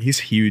slinging. He's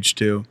huge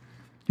too.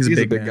 He's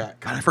a big guy.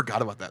 God, I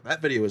forgot about that.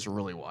 That video is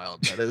really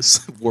wild. That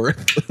is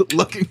worth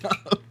looking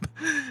up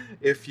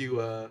if you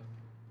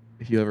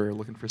ever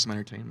looking for some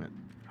entertainment.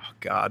 Oh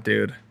God,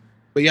 dude.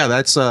 But yeah,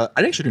 that's I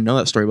actually didn't know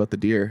that story about the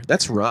deer.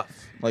 That's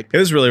rough. Like it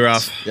was really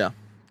rough. Yeah.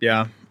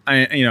 Yeah.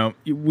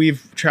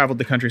 We've traveled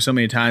the country so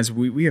many times.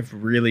 We have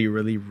really,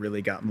 really,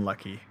 really gotten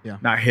lucky. Yeah.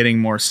 Not hitting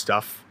more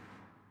stuff,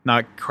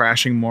 not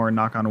crashing more.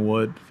 Knock on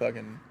wood.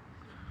 Fucking.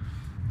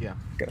 Yeah.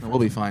 We'll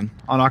be fine.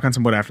 I'll knock on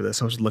some wood after this.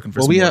 I was just looking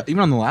for. Well, some wood.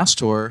 even on the last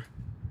tour,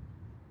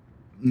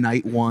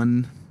 night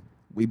 1,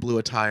 we blew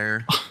a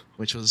tire,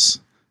 which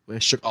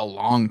took a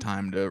long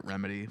time to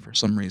remedy for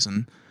some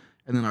reason,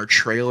 and then our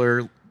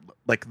trailer,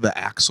 like the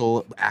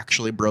axle,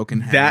 actually broke in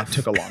half. That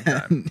took a long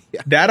time.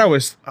 Yeah. That I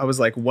was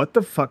like, what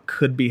the fuck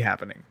could be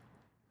happening?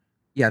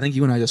 Yeah, I think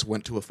you and I just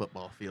went to a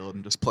football field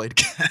and just played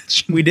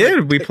catch. We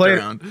did. We played.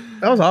 Around.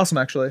 That was awesome,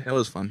 actually. That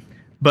was fun.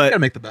 But you gotta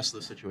make the best of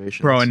the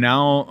situation, bro. And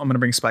now I'm gonna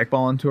bring Spike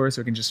Ball on tour so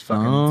we can just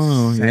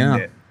fucking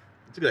send it.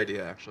 It's a good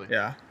idea, actually.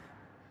 Yeah.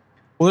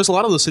 Well, there's a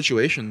lot of those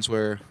situations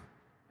where,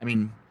 I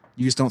mean,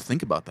 you just don't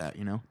think about that.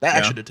 That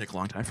actually did take a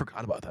long time. I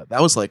forgot about that.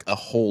 That was like a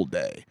whole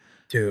day.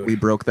 Dude, we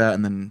broke that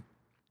and then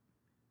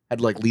had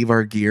to like leave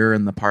our gear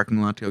in the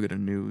parking lot to go get a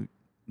new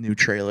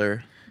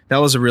trailer. That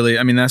was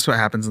that's what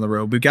happens on the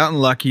road. We've gotten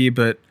lucky,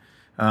 but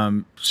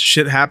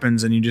shit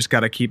happens and you just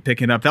got to keep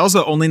picking it up. That was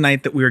the only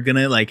night that we were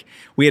gonna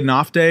we had an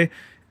off day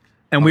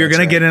and we were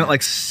gonna get in at like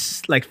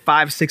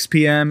 5-6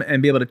 p.m.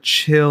 and be able to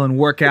chill and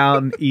work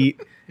out and eat.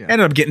 Yeah.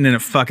 Ended up getting in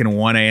at fucking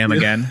 1 a.m.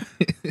 again.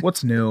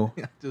 What's new?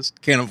 Yeah,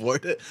 just can't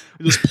avoid it.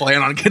 We just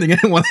plan on getting in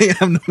at 1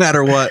 a.m. no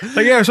matter what.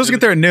 Like, yeah, we're supposed to get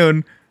there at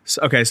noon.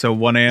 So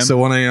 1 a.m. So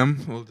 1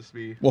 a.m.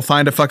 We'll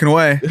find a fucking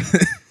way.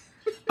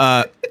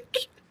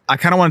 I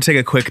kind of want to take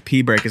a quick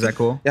pee break. Is that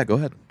cool? Yeah, go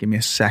ahead. Give me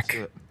a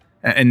sec.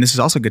 And this is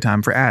also a good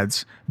time for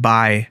ads.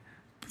 Bye.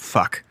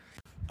 Fuck.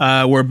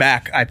 We're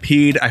back. I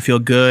peed. I feel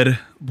good.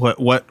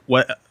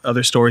 What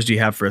other stories do you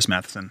have for us,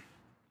 Matheson?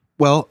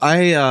 Well,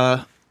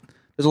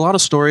 there's a lot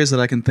of stories that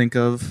I can think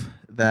of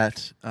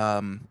that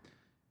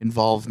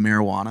involve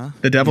marijuana.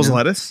 The devil's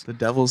lettuce? The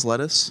devil's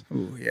lettuce.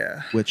 Ooh,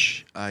 yeah.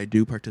 Which I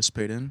do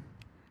participate in.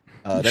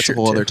 That's a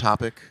whole other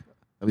topic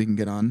that we can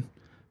get on.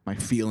 My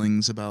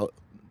feelings about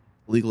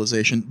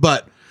legalization.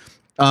 But,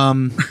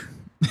 are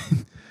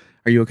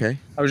you okay?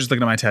 I was just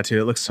looking at my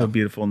tattoo. It looks so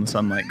beautiful in the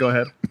sunlight. Go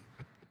ahead.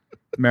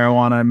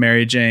 Marijuana,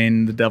 Mary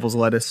Jane, the devil's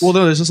lettuce. Well,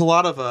 no, there's just a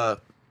lot of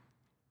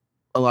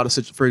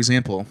for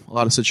example, a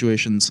lot of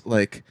situations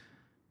like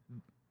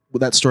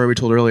that story we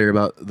told earlier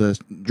about the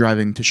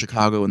driving to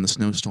Chicago in the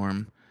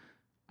snowstorm.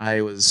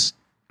 I was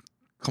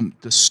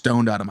just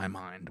stoned out of my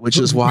mind, which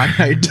is why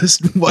I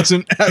just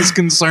wasn't as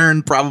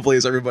concerned probably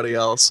as everybody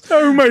else.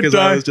 Oh my God.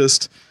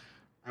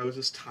 I was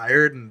just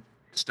tired and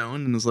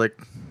stoned and was like,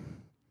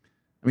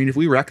 I mean, if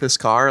we wreck this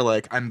car,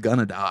 like I'm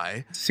gonna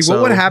die. See,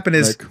 what would happen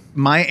is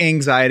my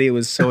anxiety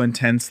was so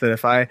intense that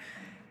if I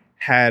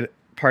had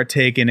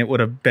partaken, it would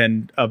have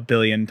been 1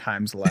 billion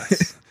times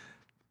less.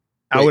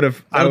 I would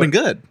have been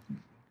good.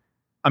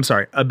 I'm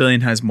sorry, 1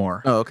 billion times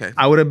more. Oh, okay.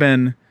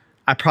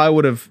 I probably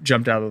would have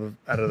jumped out of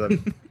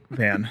the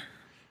van.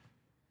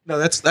 No,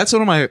 that's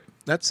one of my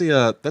that's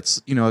a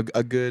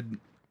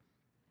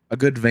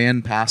good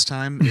van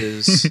pastime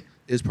is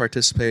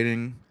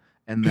participating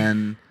and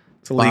then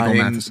it's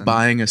illegal,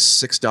 buying a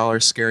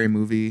 $6 scary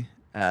movie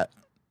at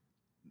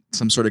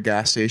some sort of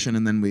gas station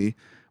and then we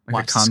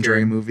watch a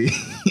scary movie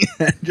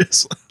and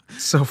just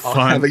so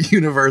fun. Have a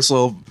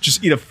universal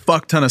just eat a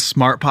fuck ton of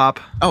Smart Pop.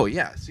 Oh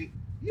yeah, see,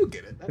 you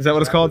get it. Is that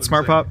what it's called?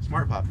 Smart Pop?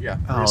 Smart Pop, yeah.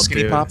 Oh,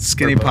 Skinny dude. Pop?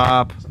 Skinny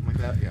Pop. Something like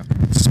that, yeah.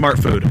 Smart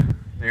food.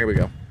 There we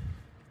go.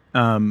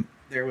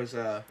 There was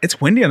it's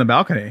windy on the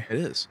balcony. It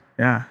is.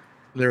 Yeah.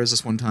 There was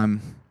this one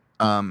time,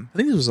 I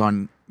think this was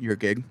on your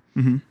gig.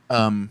 Mm-hmm.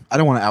 I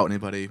don't want to out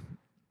anybody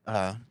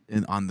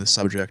on this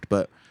subject,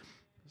 but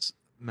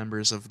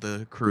members of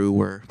the crew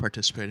were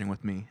participating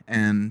with me.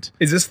 And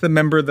is this the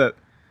member that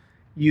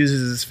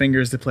uses his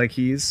fingers to play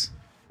keys?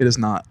 It is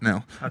not.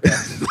 No. Okay.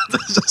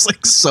 That's just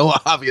like so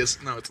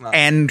obvious. No, it's not.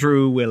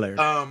 Andrew Willard.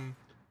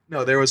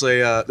 No, there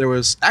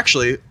was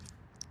actually,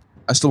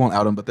 I still won't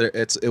out him, but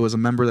it was a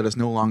member that is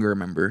no longer a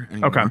member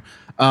anymore. Okay.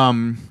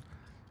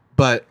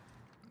 But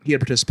he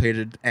had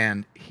participated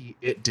and he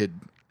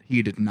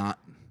did not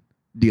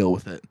deal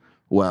with it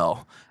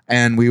well.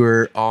 And we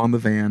were all in the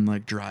van,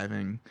 like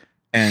driving,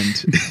 and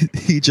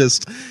he's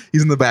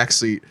in the back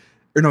seat.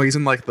 Or no, he's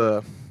in like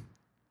the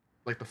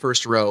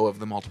first row of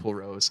the multiple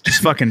rows.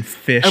 Just fucking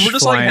fish. And we're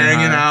just like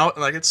hanging out,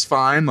 and like it's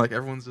fine. Like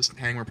everyone's just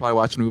hanging, we're probably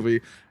watching a movie.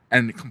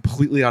 And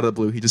completely out of the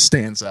blue, he just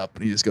stands up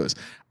and he just goes,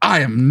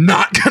 I am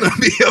not gonna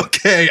be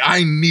okay.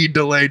 I need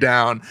to lay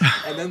down.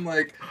 And then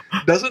like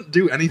doesn't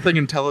do anything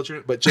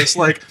intelligent, but just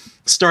like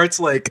starts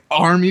like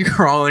army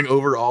crawling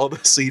over all the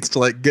seats to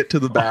like get to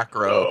the back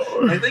row.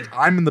 And I think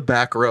I'm in the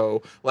back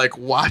row, like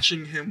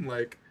watching him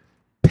like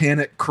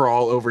panic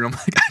crawl over, and I'm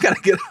like, I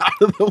gotta get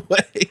out of the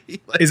way.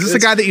 Like, is this the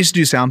guy that used to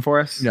do sound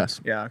for us?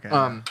 Yes. Yeah.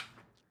 Okay.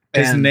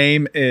 His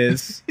name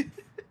is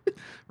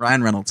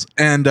Ryan Reynolds,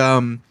 and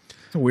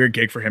It's a weird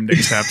gig for him to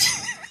accept.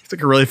 He's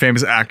like a really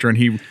famous actor, and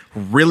he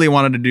really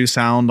wanted to do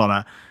sound on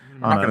a I'm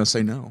not gonna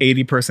say no.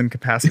 80-person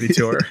capacity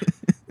tour.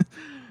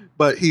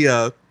 But he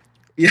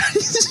he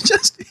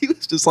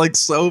was just like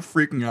so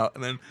freaking out,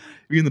 and then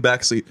he'd be in the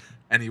back seat,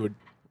 and he would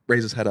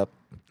raise his head up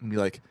and be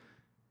like,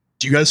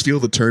 "Do you guys feel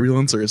the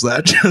turbulence, or is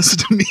that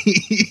just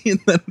me?" And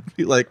then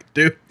be like,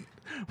 "Dude,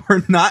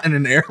 we're not in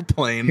an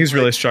airplane." He's like,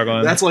 really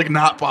struggling. That's like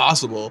not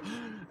possible.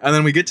 And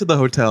then we get to the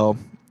hotel,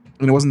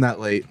 and it wasn't that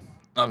late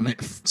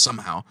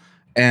somehow,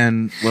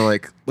 and we're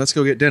like, "Let's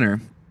go get dinner."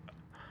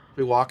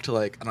 We walk to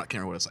like, I can't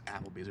remember what it's like,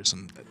 Applebee's or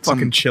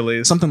some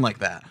Chili's, something like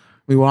that.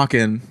 We walk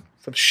in,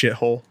 some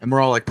shithole, and we're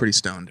all like pretty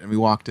stoned. And we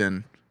walked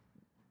in,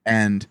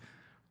 and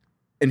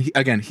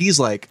he's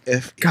like,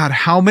 God,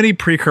 how many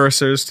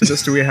precursors to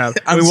this do we have?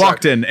 We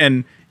walked in,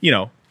 and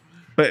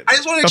but I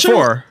just want to make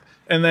before, sure.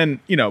 and then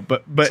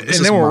but So this and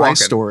is then we're my walking.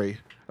 story.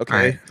 Okay, All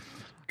right.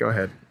 Go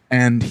ahead.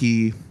 and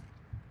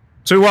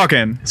So we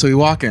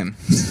walk in.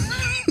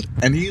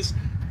 and he's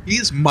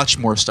much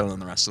more stoned than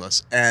the rest of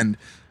us. And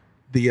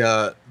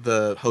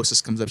the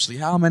hostess comes up, she's like,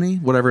 "How many?"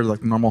 Whatever,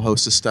 like normal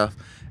hostess stuff.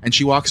 And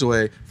she walks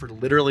away for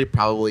literally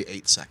probably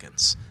 8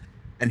 seconds.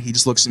 And he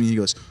just looks at me and he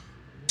goes,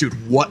 "Dude,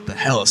 what the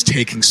hell is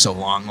taking so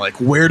long? Like,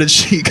 where did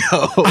she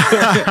go?"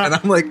 And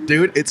I'm like,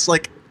 "Dude, it's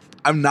like,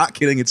 I'm not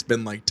kidding. It's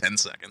been like 10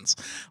 seconds.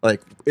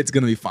 Like, it's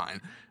going to be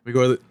fine." We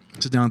go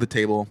sit down at the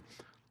table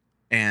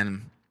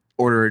and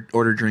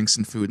order drinks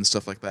and food and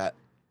stuff like that.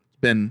 It's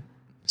been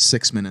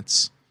 6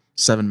 minutes,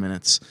 7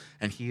 minutes.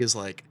 And he is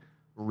like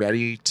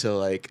ready to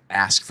like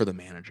ask for the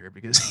manager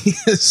because he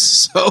is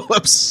so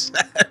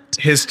upset.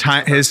 His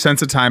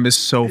sense of time is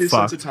so His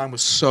fucked. sense of time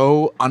was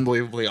so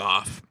unbelievably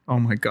off. Oh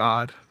my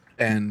God.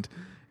 And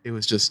it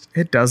was just,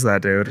 It does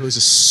that, dude. it was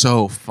just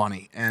so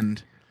funny.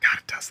 And God,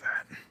 it does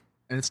that.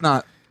 And it's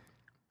not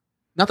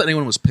that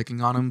anyone was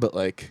picking on him, but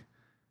like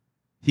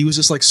he was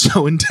just like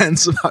so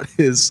intense about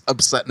his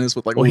upsetness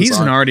with like. Well, what was he's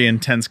on. an already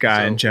intense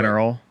guy So, in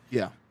general.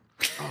 Yeah.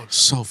 Oh,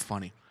 so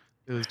funny.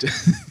 It was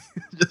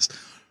just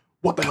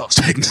what the hell is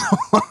taking so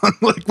long?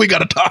 Like, we got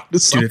to talk to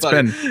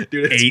somebody.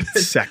 Dude, it's been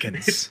 8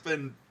 seconds. It's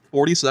been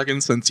 40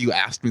 seconds since you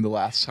asked me the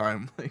last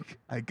time. Like,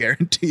 I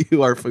guarantee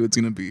you our food's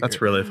gonna be. That's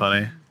here. really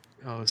funny.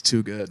 Oh, it's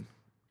too good.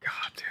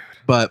 God, dude.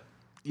 But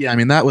yeah, I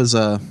mean that was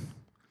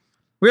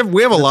We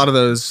have a lot of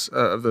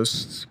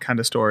those kind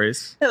of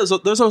stories. yeah,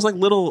 there's always like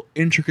little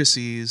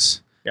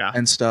intricacies Yeah.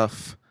 and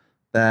stuff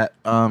that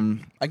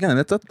again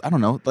that's I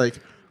don't know, like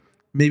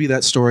maybe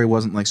that story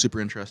wasn't like super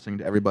interesting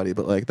to everybody,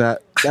 but like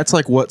that's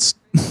like what's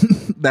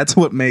that's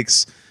what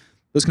makes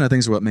those kind of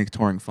things are what make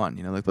touring fun,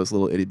 you know, like those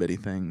little itty bitty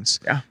things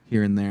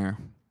here and there.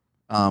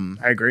 I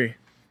agree.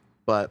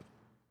 But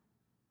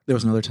there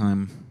was another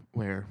time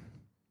where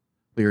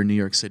we were in New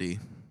York City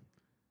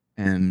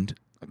and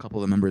a couple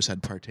of the members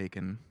had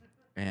partaken,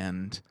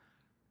 and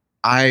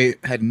I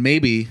had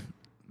maybe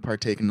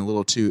partaken a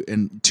little too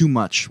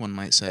much, one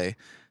might say.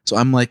 So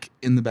I'm like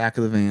in the back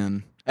of the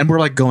van, and we're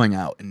like going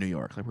out in New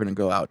York. Like we're gonna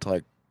go out to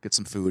like get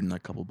some food and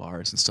like a couple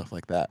bars and stuff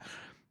like that.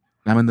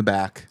 And I'm in the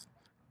back,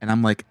 and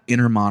I'm like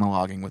inner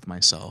monologuing with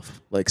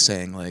myself, like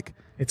saying like,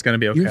 It's gonna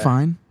be okay. "You're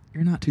fine.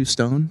 You're not too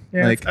stoned.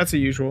 Yeah, like that's a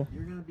usual.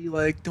 you're gonna be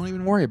like, don't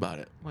even worry about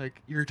it.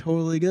 Like you're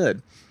totally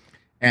good."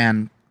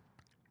 And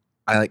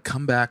I like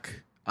come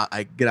back.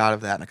 I get out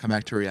of that and I come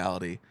back to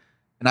reality.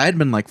 And I had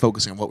been like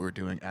focusing on what we were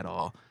doing at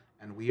all.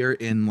 And we are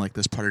in like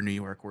this part of New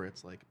York where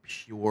it's like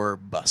pure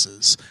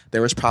buses.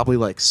 There was probably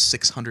like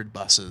 600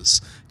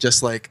 buses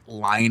just like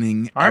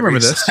lining. I remember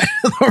every this. side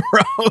of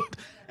the road.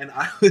 And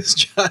I was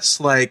just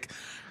like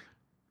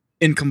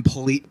in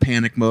complete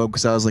panic mode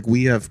because I was like,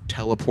 we have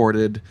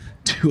teleported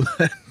to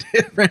a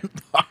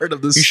different part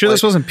of this. You sure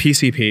this wasn't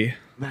PCP?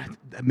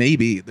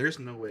 Maybe. There's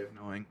no way of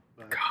knowing.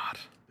 But God.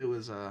 it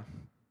was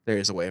there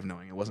is a way of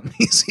knowing it wasn't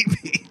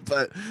PCP,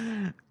 but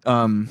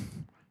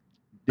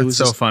it was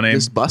so just, funny.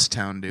 This bus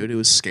town, dude. It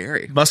was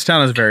scary. Bus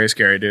Town is very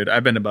scary, dude.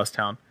 I've been to Bus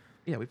Town.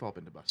 Yeah, we've all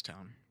been to bus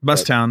town.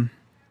 Bus But- Town.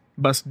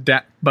 Bus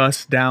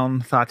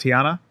down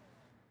Tatiana.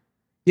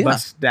 Yeah,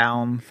 Bus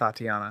down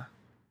Tatiana.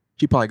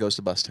 she probably goes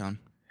to bus town.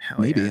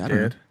 Hell Maybe, yeah, I don't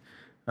dude.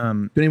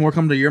 Did any more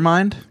come to your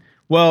mind?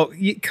 Well,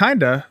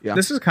 kinda. Yeah.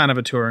 This is kind of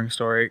a touring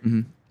story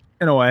Mhm.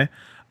 in a way.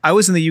 I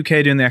was in the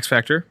UK doing the X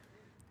Factor,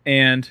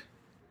 and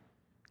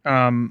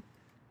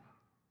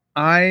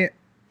I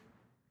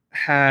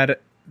had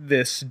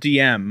this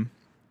DM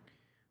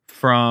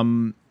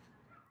from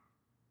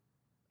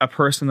a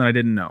person that I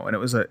didn't know, and it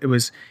was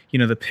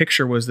the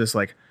picture was this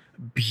like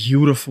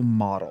beautiful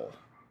model,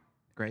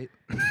 Great.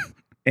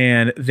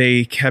 and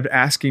they kept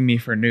asking me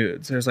for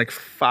nudes. There's like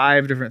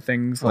 5 different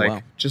things, Oh, like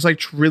wow. just like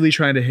really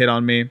trying to hit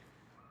on me.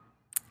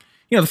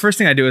 You know, the first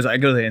thing I do is I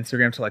go to the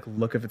Instagram to like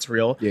look if it's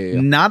real. Yeah.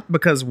 Not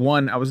because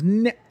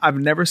I've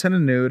never sent a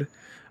nude.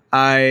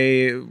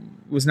 I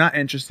was not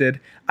interested.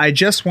 I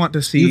just want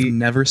to see. You've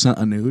never sent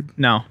a nude?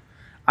 No,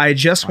 I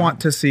just want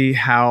to see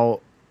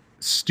how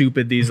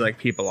stupid these like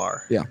people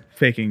are. Yeah.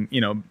 Faking,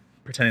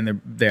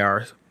 pretending they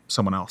are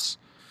someone else.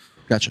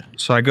 Gotcha.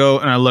 So I go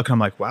and I look and I'm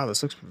like, wow,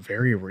 this looks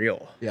very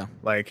real. Yeah.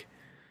 Like,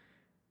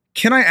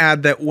 Can I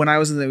add that when I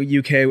was in the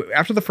UK,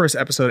 after the first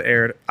episode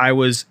aired, I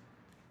was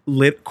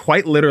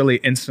quite literally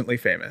instantly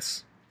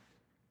famous.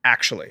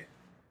 Actually.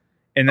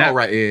 And that,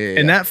 right. Yeah.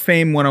 And that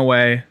fame went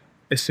away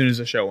as soon as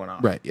the show went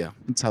off. Right, yeah.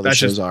 That's how the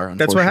shows are,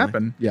 That's what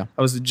happened. Yeah.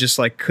 I was just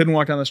like, couldn't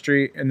walk down the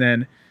street, and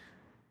then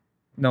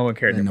no one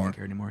cared anymore. No one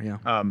cared anymore,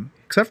 yeah.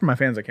 Except for my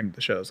fans that came to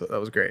the show, so that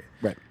was great.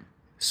 Right.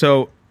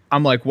 So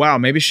I'm like, wow,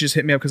 maybe she just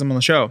hit me up because I'm on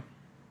the show.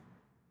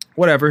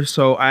 Whatever.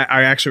 So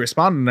I actually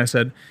responded and I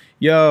said,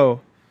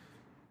 yo,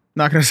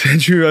 not going to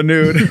send you a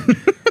nude.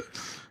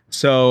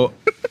 So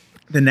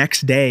the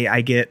next day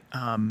I get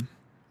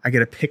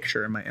a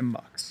picture in my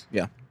inbox.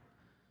 Yeah.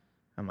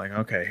 I'm like,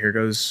 okay, here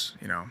goes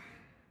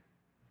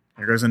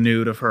a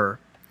nude of her.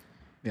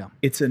 Yeah.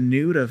 It's a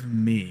nude of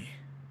me.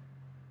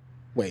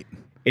 Wait.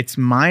 It's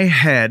my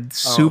head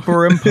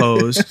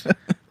superimposed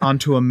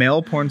onto a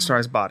male porn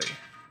star's body.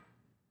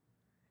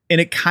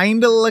 And it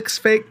kind of looks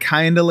fake,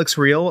 kind of looks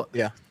real.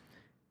 Yeah.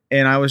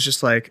 And I was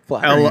just like,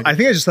 Flattering. I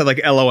think I just said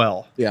like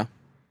LOL. Yeah.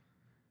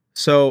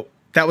 So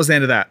that was the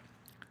end of that.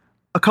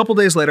 A couple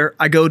days later,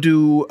 I go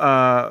do,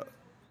 for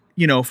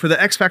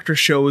the X Factor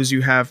shows,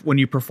 you have, when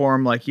you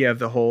perform, like you have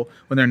the whole,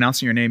 when they're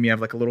announcing your name, you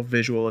have like a little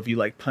visual of you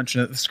like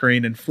punching at the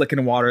screen and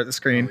flicking water at the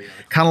screen,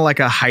 kind of like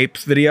a hype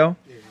video.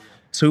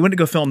 So we went to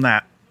go film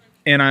that.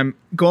 And I'm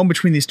going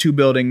between these two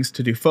buildings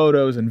to do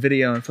photos and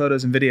video and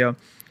photos and video.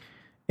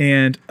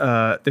 And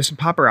there's some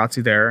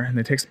paparazzi there, and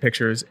they take some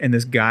pictures, and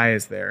this guy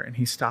is there, and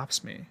he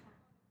stops me.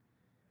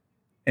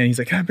 And he's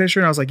like, can I have a picture?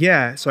 And I was like,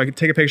 yeah. So I could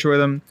take a picture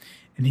with him.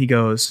 And he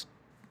goes,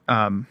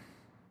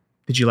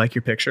 did you like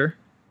your picture?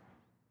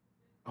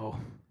 Oh.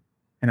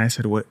 And I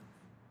said, what?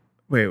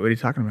 Wait, what are you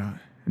talking about?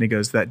 And he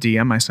goes, that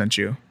DM I sent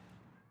you.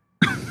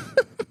 And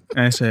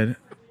I said,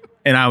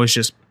 and I was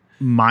just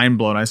mind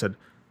blown. I said,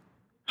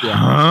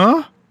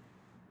 huh?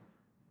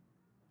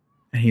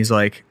 And he's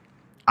like,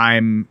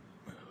 I'm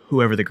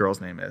whoever the girl's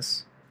name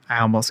is. I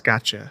almost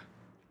got you.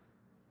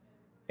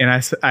 And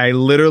I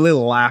literally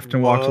laughed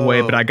and walked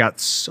away, but I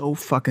got so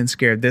fucking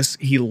scared.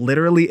 He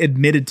literally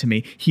admitted to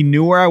me. He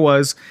knew where I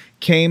was,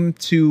 came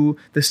to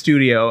the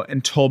studio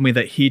and told me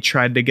that he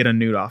tried to get a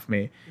nude off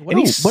me. What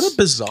a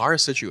bizarre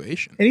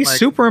situation. And he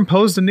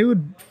superimposed a nude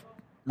of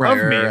me.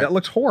 Right. That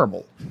looked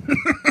horrible.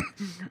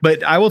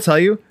 But I will tell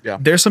you,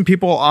 there's some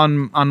people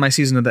on my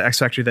season of the X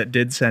Factor that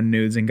did send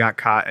nudes and got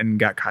caught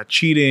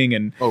cheating.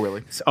 And oh,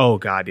 really? Oh,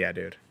 God, yeah,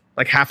 dude.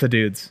 Like half the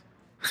dudes.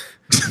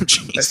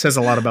 That says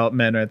a lot about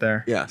men right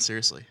there. Yeah,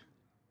 seriously.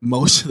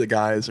 Most of the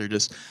guys are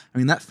just,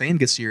 that fame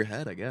gets to your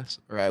head, I guess.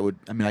 Or I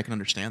can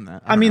understand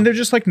that. I mean, they're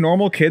just like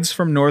normal kids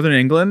from Northern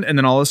England. And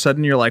then all of a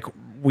sudden you're like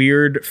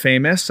weird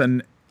famous.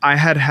 And I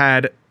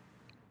had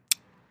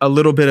a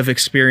little bit of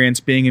experience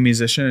being a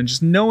musician and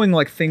just knowing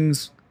like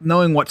things,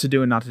 knowing what to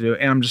do and not to do.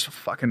 And I'm just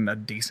fucking a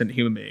decent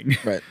human being.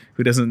 Right.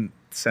 Who doesn't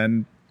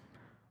send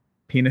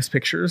penis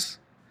pictures.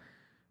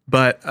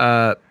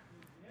 But,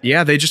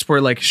 yeah, they just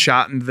were like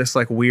shot into this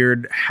like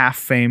weird half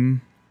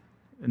fame,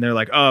 and they're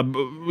like,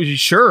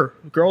 sure,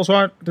 girls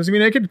does he be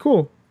naked?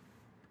 Cool.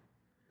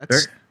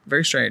 That's very,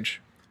 very strange.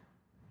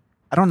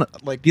 I don't know.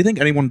 Like, do you think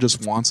anyone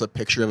just wants a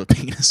picture of a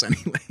penis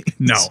anyway?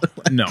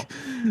 No.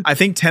 I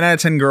think 10 out of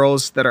 10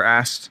 girls that are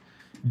asked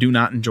do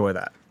not enjoy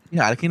that.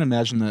 Yeah, I can't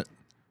imagine that.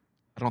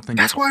 I don't think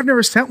that's why I've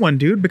never sent one,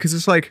 dude, because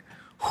it's like,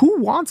 who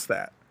wants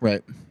that?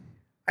 Right.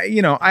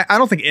 I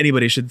don't think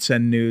anybody should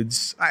send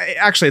nudes.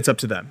 Actually, it's up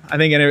to them. I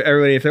think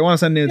everybody, if they want to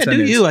send nudes, send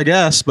nudes. You, I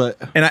guess. But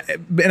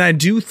I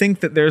do think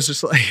that there's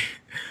just like,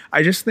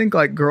 I just think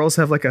like girls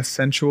have like a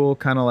sensual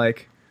kind of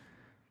like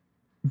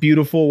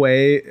beautiful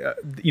way,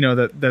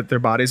 that their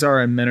bodies are,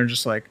 and men are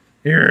just like,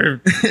 here's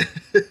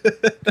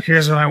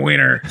my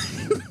wiener.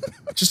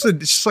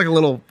 Just like a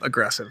little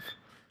aggressive.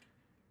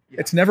 Yeah.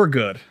 It's never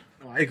good.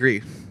 No, I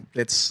agree.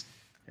 It's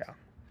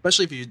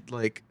especially if you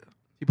like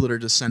people that are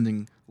just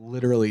sending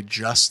literally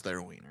just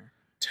their wiener.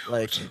 Dude.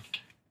 Like,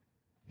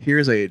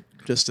 here's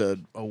just a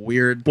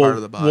weird part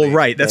of the body. Well,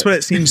 right. That's what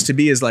it seems to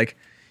be, is like,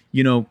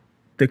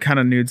 the kind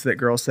of nudes that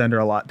girls send are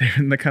a lot different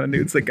than the kind of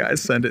nudes that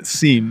guys send, it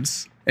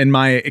seems, in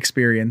my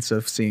experience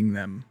of seeing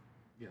them.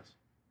 Yes.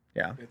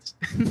 Yeah.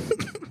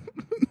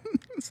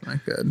 It's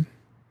not good.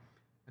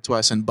 That's why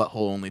I send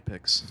butthole only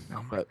pics.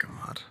 Oh my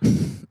God.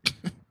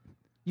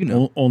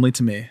 Only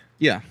to me.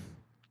 Yeah.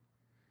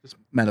 Just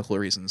medical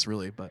reasons,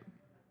 really, but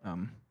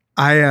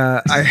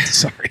I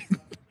sorry.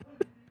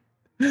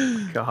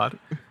 God,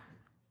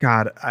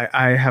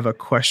 I have a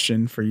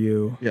question for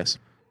you. Yes.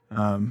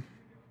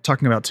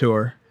 Talking about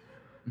tour.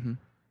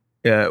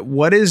 Mm-hmm.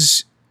 What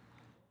is,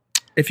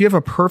 if you have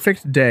a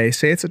perfect day,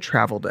 say it's a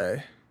travel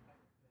day,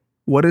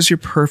 what is your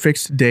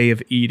perfect day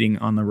of eating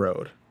on the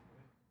road?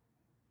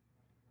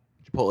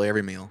 Chipotle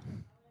every meal.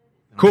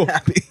 Cool.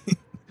 Happy.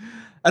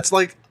 That's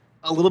like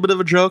a little bit of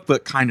a joke,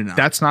 but kind of not.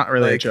 That's not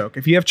really a joke.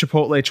 If you have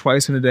Chipotle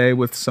twice in a day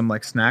with some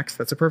like snacks,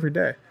 that's a perfect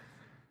day.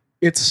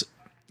 It's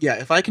if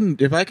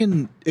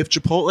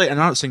Chipotle, and I'm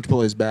not saying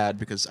Chipotle is bad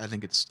because I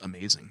think it's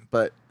amazing,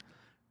 but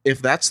if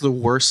that's the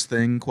worst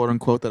thing, quote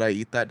unquote, that I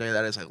eat that day,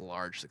 that is a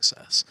large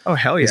success. Oh,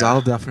 hell yeah. Because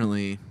I'll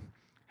definitely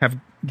have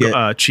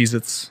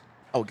Cheez-Its.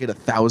 I'll get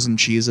 1,000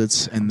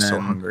 Cheez-Its and then so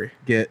hungry.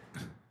 get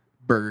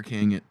Burger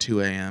King at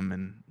 2 a.m.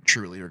 and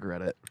truly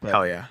regret it. But,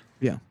 Hell yeah.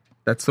 yeah.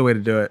 That's the way to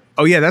do it.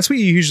 Oh yeah, that's what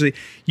you usually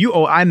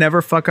I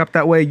never fuck up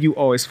that way. You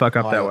always fuck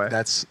up that way.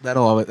 That's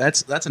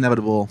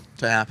inevitable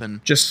to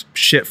happen. Just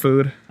shit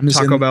food. I'm just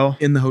Taco Bell.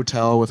 in the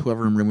hotel with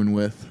whoever I'm rooming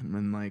with,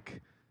 and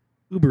like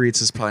Uber Eats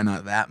is probably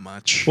not that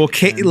much. Well,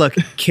 look,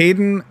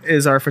 Caden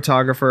is our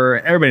photographer.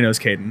 Everybody knows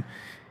Caden.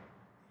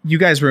 You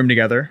guys room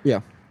together.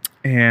 Yeah.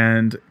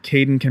 And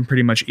Caden can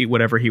pretty much eat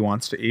whatever he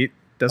wants to eat.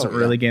 Doesn't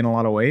really gain a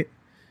lot of weight.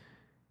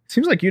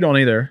 Seems like you don't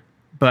either,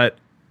 but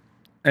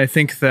I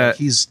think that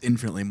he's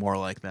infinitely more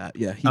like that.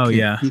 Yeah.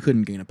 He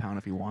couldn't gain a pound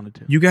if he wanted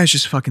to. You guys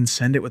just fucking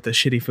send it with the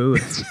shitty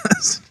food.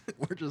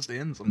 We're just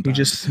in sometimes. You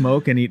just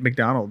smoke and eat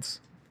McDonald's.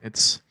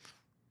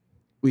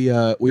 We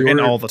and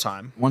ordered, all the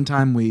time. One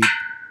time we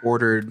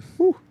ordered.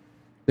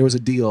 There was a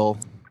deal,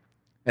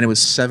 and it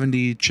was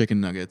 70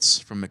 chicken nuggets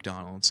from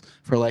McDonald's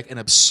for like an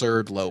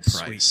absurd low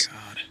price. Sweet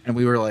God. And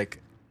we were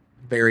like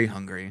very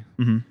hungry,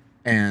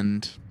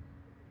 and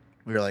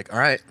we were like, "All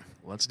right,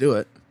 let's do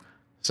it."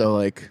 So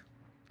like,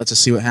 let's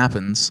just see what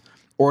happens.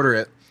 Order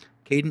it.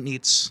 Caden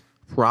eats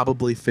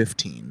probably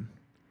 15.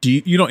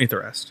 You don't eat the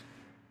rest?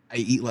 I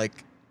eat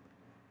like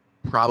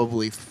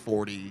probably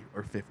 40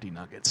 or 50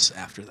 nuggets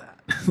after that.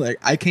 Like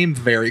I came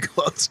very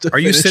close to. Are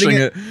you sitting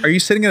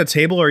at a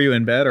table or are you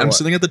in bed? Or I'm what?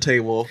 sitting at the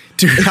table,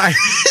 dude.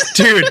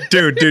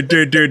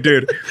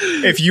 Dude.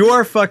 If you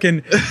are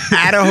fucking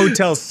at a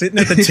hotel sitting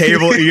at the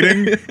table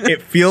eating,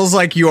 it feels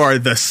like you are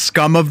the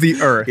scum of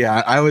the earth.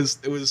 Yeah, I was.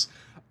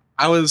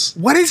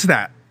 What is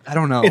that? I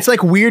don't know. It's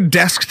like weird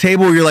desk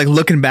table where you're like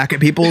looking back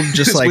at people,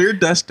 just it's like weird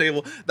desk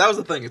table. That was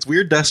the thing. It's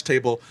weird desk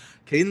table.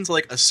 Caden's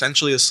like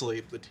essentially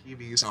asleep. The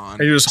TV's on.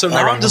 So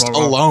now I'm just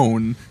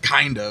alone,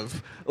 kind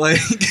of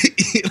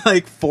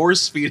like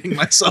force feeding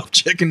myself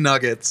chicken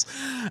nuggets,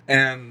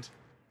 and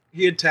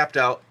he had tapped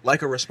out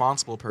like a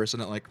responsible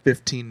person at like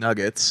 15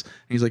 nuggets. And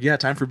he's like, "Yeah,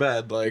 time for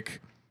bed." Like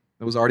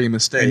it was already a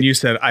mistake. And you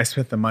said, "I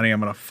spent the money.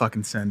 I'm gonna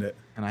fucking send it."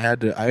 And I had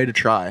to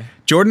try.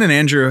 Jordan and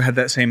Andrew had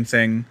that same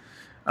thing.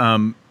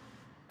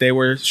 They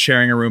were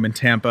sharing a room in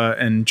Tampa,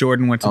 and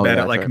Jordan went to bed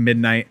at like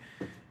midnight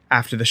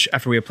after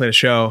we had played a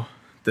show,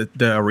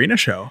 the arena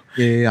show.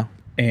 Yeah.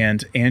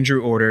 And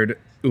Andrew ordered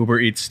Uber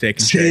Eats steak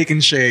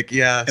and shake.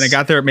 Yes. And I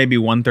got there at maybe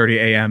 1:30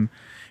 a.m.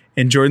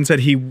 And Jordan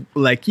said he,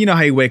 like, you know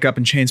how you wake up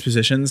and change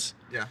positions?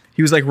 Yeah.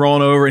 He was like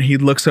rolling over and he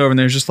looks over and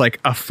there's just like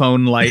a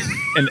phone light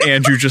and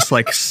Andrew just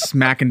like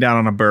smacking down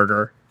on a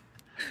burger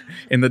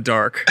in the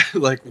dark.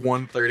 Like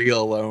 1:30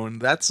 alone.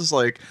 That's just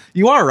like,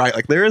 you are right.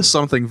 Like there is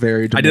something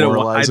very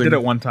demoralizing. I did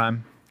it one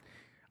time.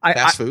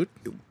 Fast food?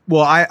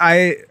 Well,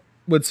 I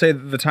would say that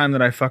the time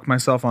that I fuck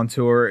myself on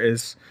tour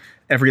is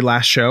every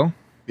last show.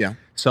 Yeah.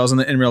 So I was on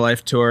the In Real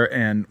Life tour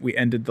and we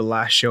ended the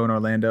last show in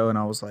Orlando and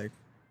I was like,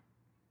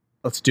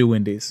 let's do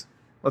Wendy's.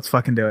 Let's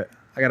fucking do it.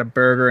 I got a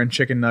burger and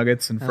chicken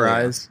nuggets and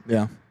fries.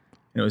 Yeah. And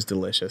it was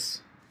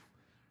delicious.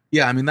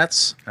 Yeah, I mean, I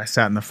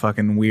sat in the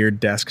fucking weird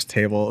desk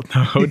table at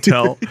the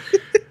hotel,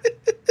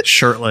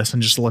 shirtless,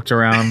 and just looked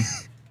around.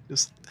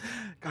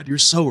 God, you're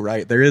so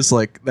right. There is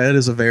like, that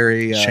is a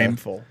very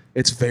shameful.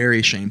 It's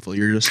very shameful.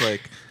 You're just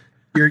like,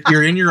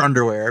 you're in your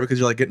underwear because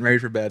you're like getting ready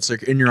for bed. So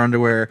you're in your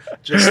underwear,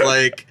 just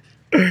like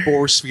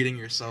force feeding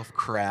yourself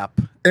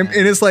crap. And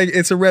it's like,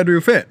 it's a Red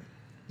Roof Inn.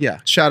 Yeah.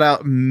 Shout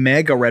out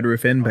mega Red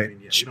Roof Inn,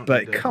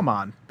 but to... come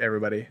on,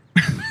 everybody.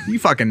 You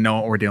fucking know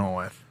what we're dealing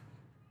with.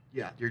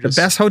 Yeah, you're just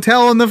the best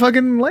hotel in the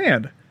fucking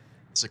land.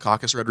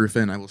 Secaucus Red Roof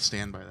Inn. I will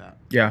stand by that.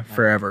 Yeah,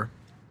 forever.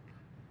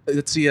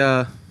 It's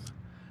the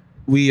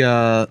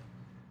what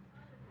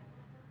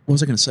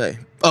was I gonna say?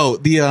 Oh,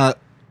 like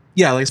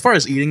as far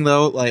as eating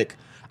though, like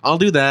I'll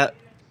do that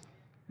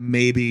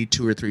maybe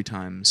 2 or 3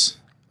 times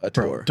a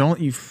tour. Bro, don't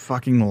you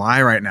fucking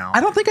lie right now. I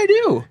don't think I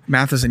do.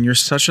 Matheson, you're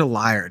such a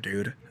liar,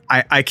 dude.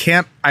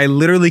 I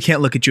literally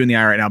can't look at you in the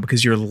eye right now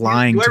because you're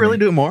lying. Do I really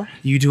do it more?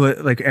 You do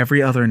it like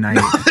every other night.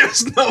 No,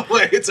 there's no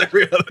way it's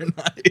every other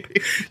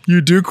night.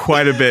 You do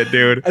quite a bit,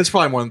 dude. It's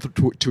probably more than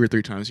 2 or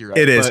 3 times. You're right.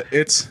 It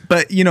is.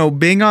 But you know,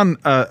 being on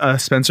a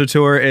Spencer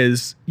tour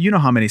is, you know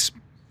how many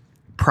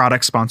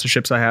product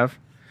sponsorships I have?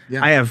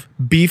 Yeah. I have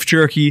beef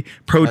jerky,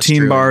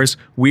 protein bars,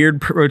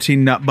 weird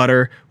protein nut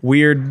butter,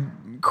 weird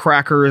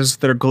crackers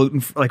that are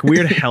gluten, like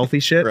weird healthy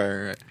shit.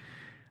 Right.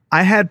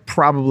 I had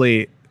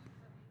probably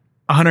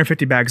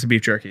 150 bags of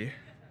beef jerky.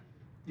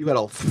 You had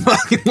a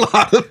fucking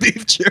lot of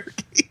beef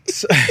jerky.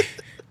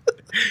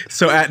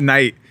 So at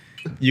night,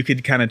 you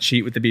could kind of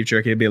cheat with the beef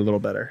jerky. It'd be a little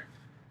better.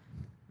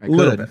 I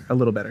could. A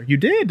little better. You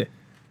did.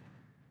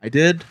 I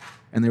did,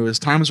 and there was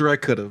times where I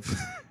could have,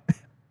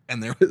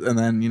 and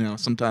then you know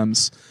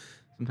sometimes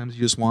you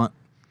just want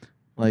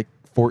like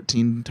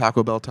 14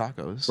 Taco Bell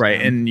tacos.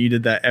 Right, and you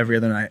did that every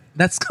other night.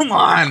 Come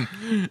on.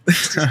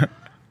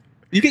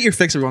 You get your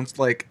fix every once,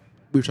 like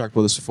we've talked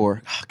about this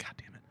before. Oh god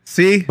damn it.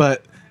 See?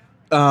 But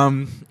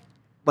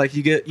like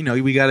you get, you know,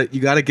 you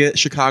gotta get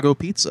Chicago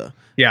pizza.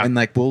 Yeah. And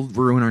like we'll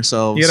ruin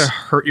ourselves. You gotta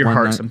hurt your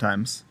heart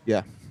sometimes.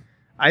 Yeah.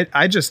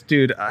 I just,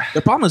 dude.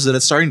 The problem is that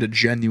it's starting to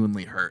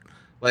genuinely hurt.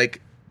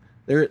 Like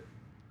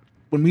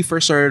when we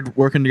first started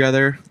working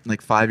together,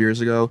 like 5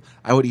 years ago,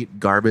 I would eat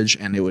garbage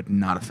and it would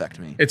not affect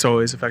me. It's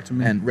always affected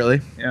me. And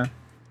really, yeah,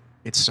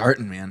 it's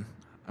starting, man.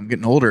 I'm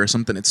getting older or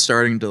something. It's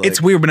starting to. Like,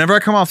 it's weird. Whenever I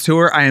come off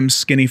tour, I am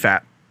skinny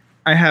fat.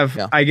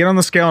 I get on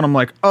the scale and I'm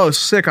like, oh,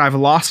 sick. I've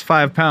lost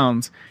 5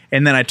 pounds.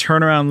 And then I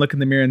turn around, look in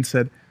the mirror, and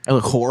said, I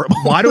look horrible.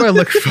 Why do I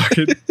look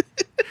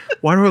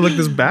why do I look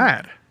this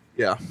bad?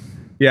 Yeah.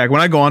 Yeah.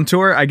 When I go on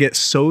tour, I get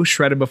so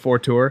shredded before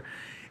tour.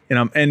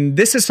 And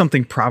this is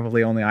something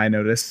probably only I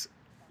notice,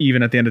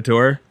 even at the end of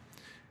tour.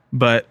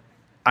 But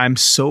I'm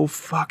so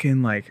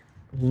fucking like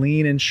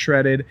lean and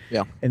shredded.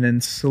 Yeah. And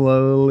then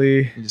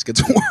slowly It just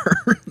gets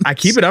worse. I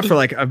keep it up for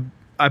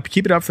I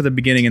keep it up for the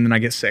beginning, and then I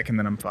get sick, and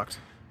then I'm fucked.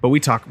 But we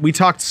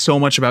talked so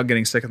much about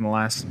getting sick in the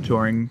last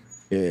touring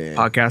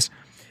podcast.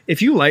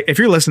 If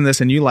you're listening to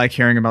this and you like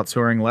hearing about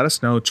touring, let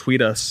us know.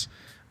 Tweet us.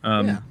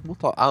 We'll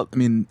talk out. I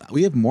mean,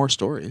 we have more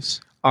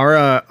stories.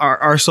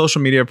 Our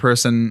social media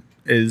person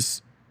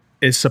is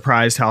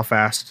surprised how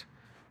fast,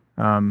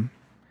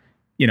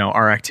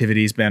 our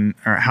activity's been,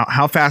 or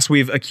how fast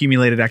we've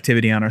accumulated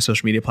activity on our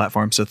social media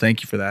platform. So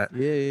thank you for that.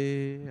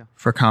 Yeah.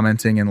 For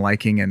commenting and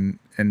liking and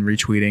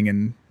retweeting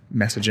and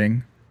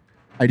messaging.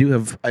 I do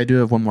have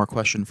one more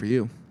question for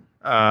you.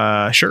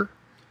 Sure.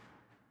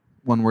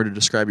 One word to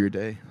describe your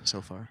day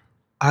so far.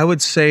 I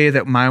would say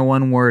that my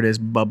one word is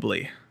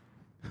bubbly.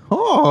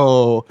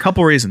 Oh,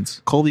 Couple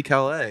reasons. Colby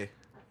Calais.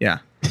 Yeah.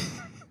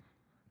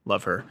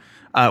 Love her.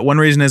 One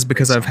reason is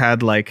because I've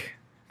had like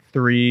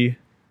 3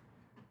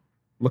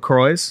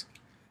 LaCroix.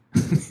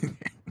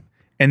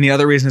 And the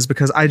other reason is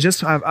because I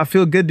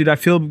feel good, dude. I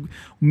feel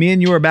me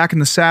and you are back in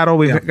the saddle.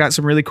 We've got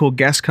some really cool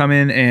guests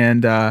coming,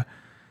 and I'm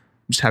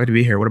just happy to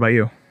be here. What about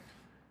you?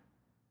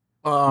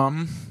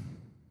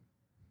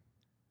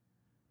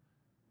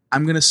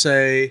 I'm gonna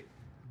say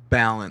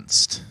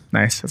balanced.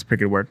 Nice. That's a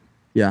pretty good word.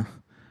 Yeah.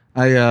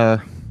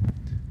 I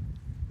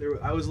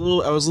was a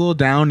little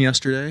down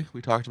yesterday.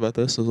 We talked about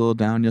this. I was a little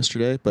down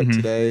yesterday, but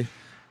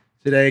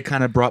today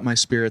kind of brought my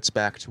spirits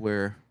back to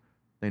where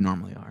they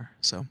normally are.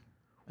 So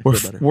I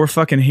feel better. We're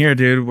fucking here,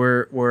 dude.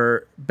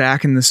 We're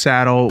back in the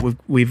saddle.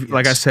 We've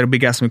like I said, we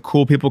got some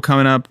cool people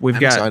coming up. We've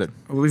got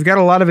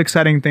a lot of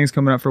exciting things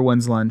coming up for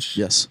When's Lunch.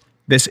 Yes.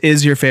 This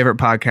is your favorite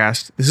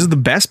podcast. This is the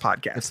best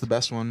podcast. It's the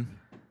best one.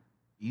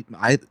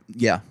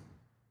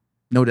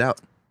 No doubt.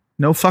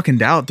 No fucking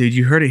doubt, dude.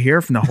 You heard it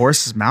here from the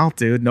horse's mouth,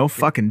 dude. No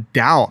fucking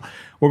doubt.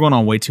 We're going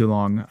on way too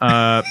long.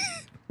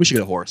 We should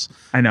get a horse.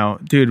 I know.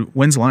 Dude,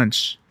 when's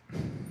lunch?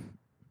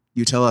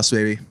 You tell us,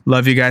 baby.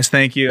 Love you guys.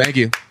 Thank you. Thank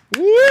you.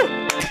 Woo!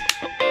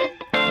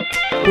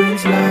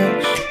 When's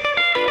lunch?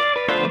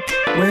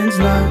 When's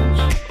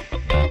lunch?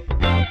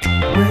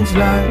 When's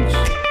lunch?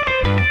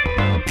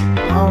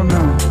 I don't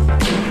know.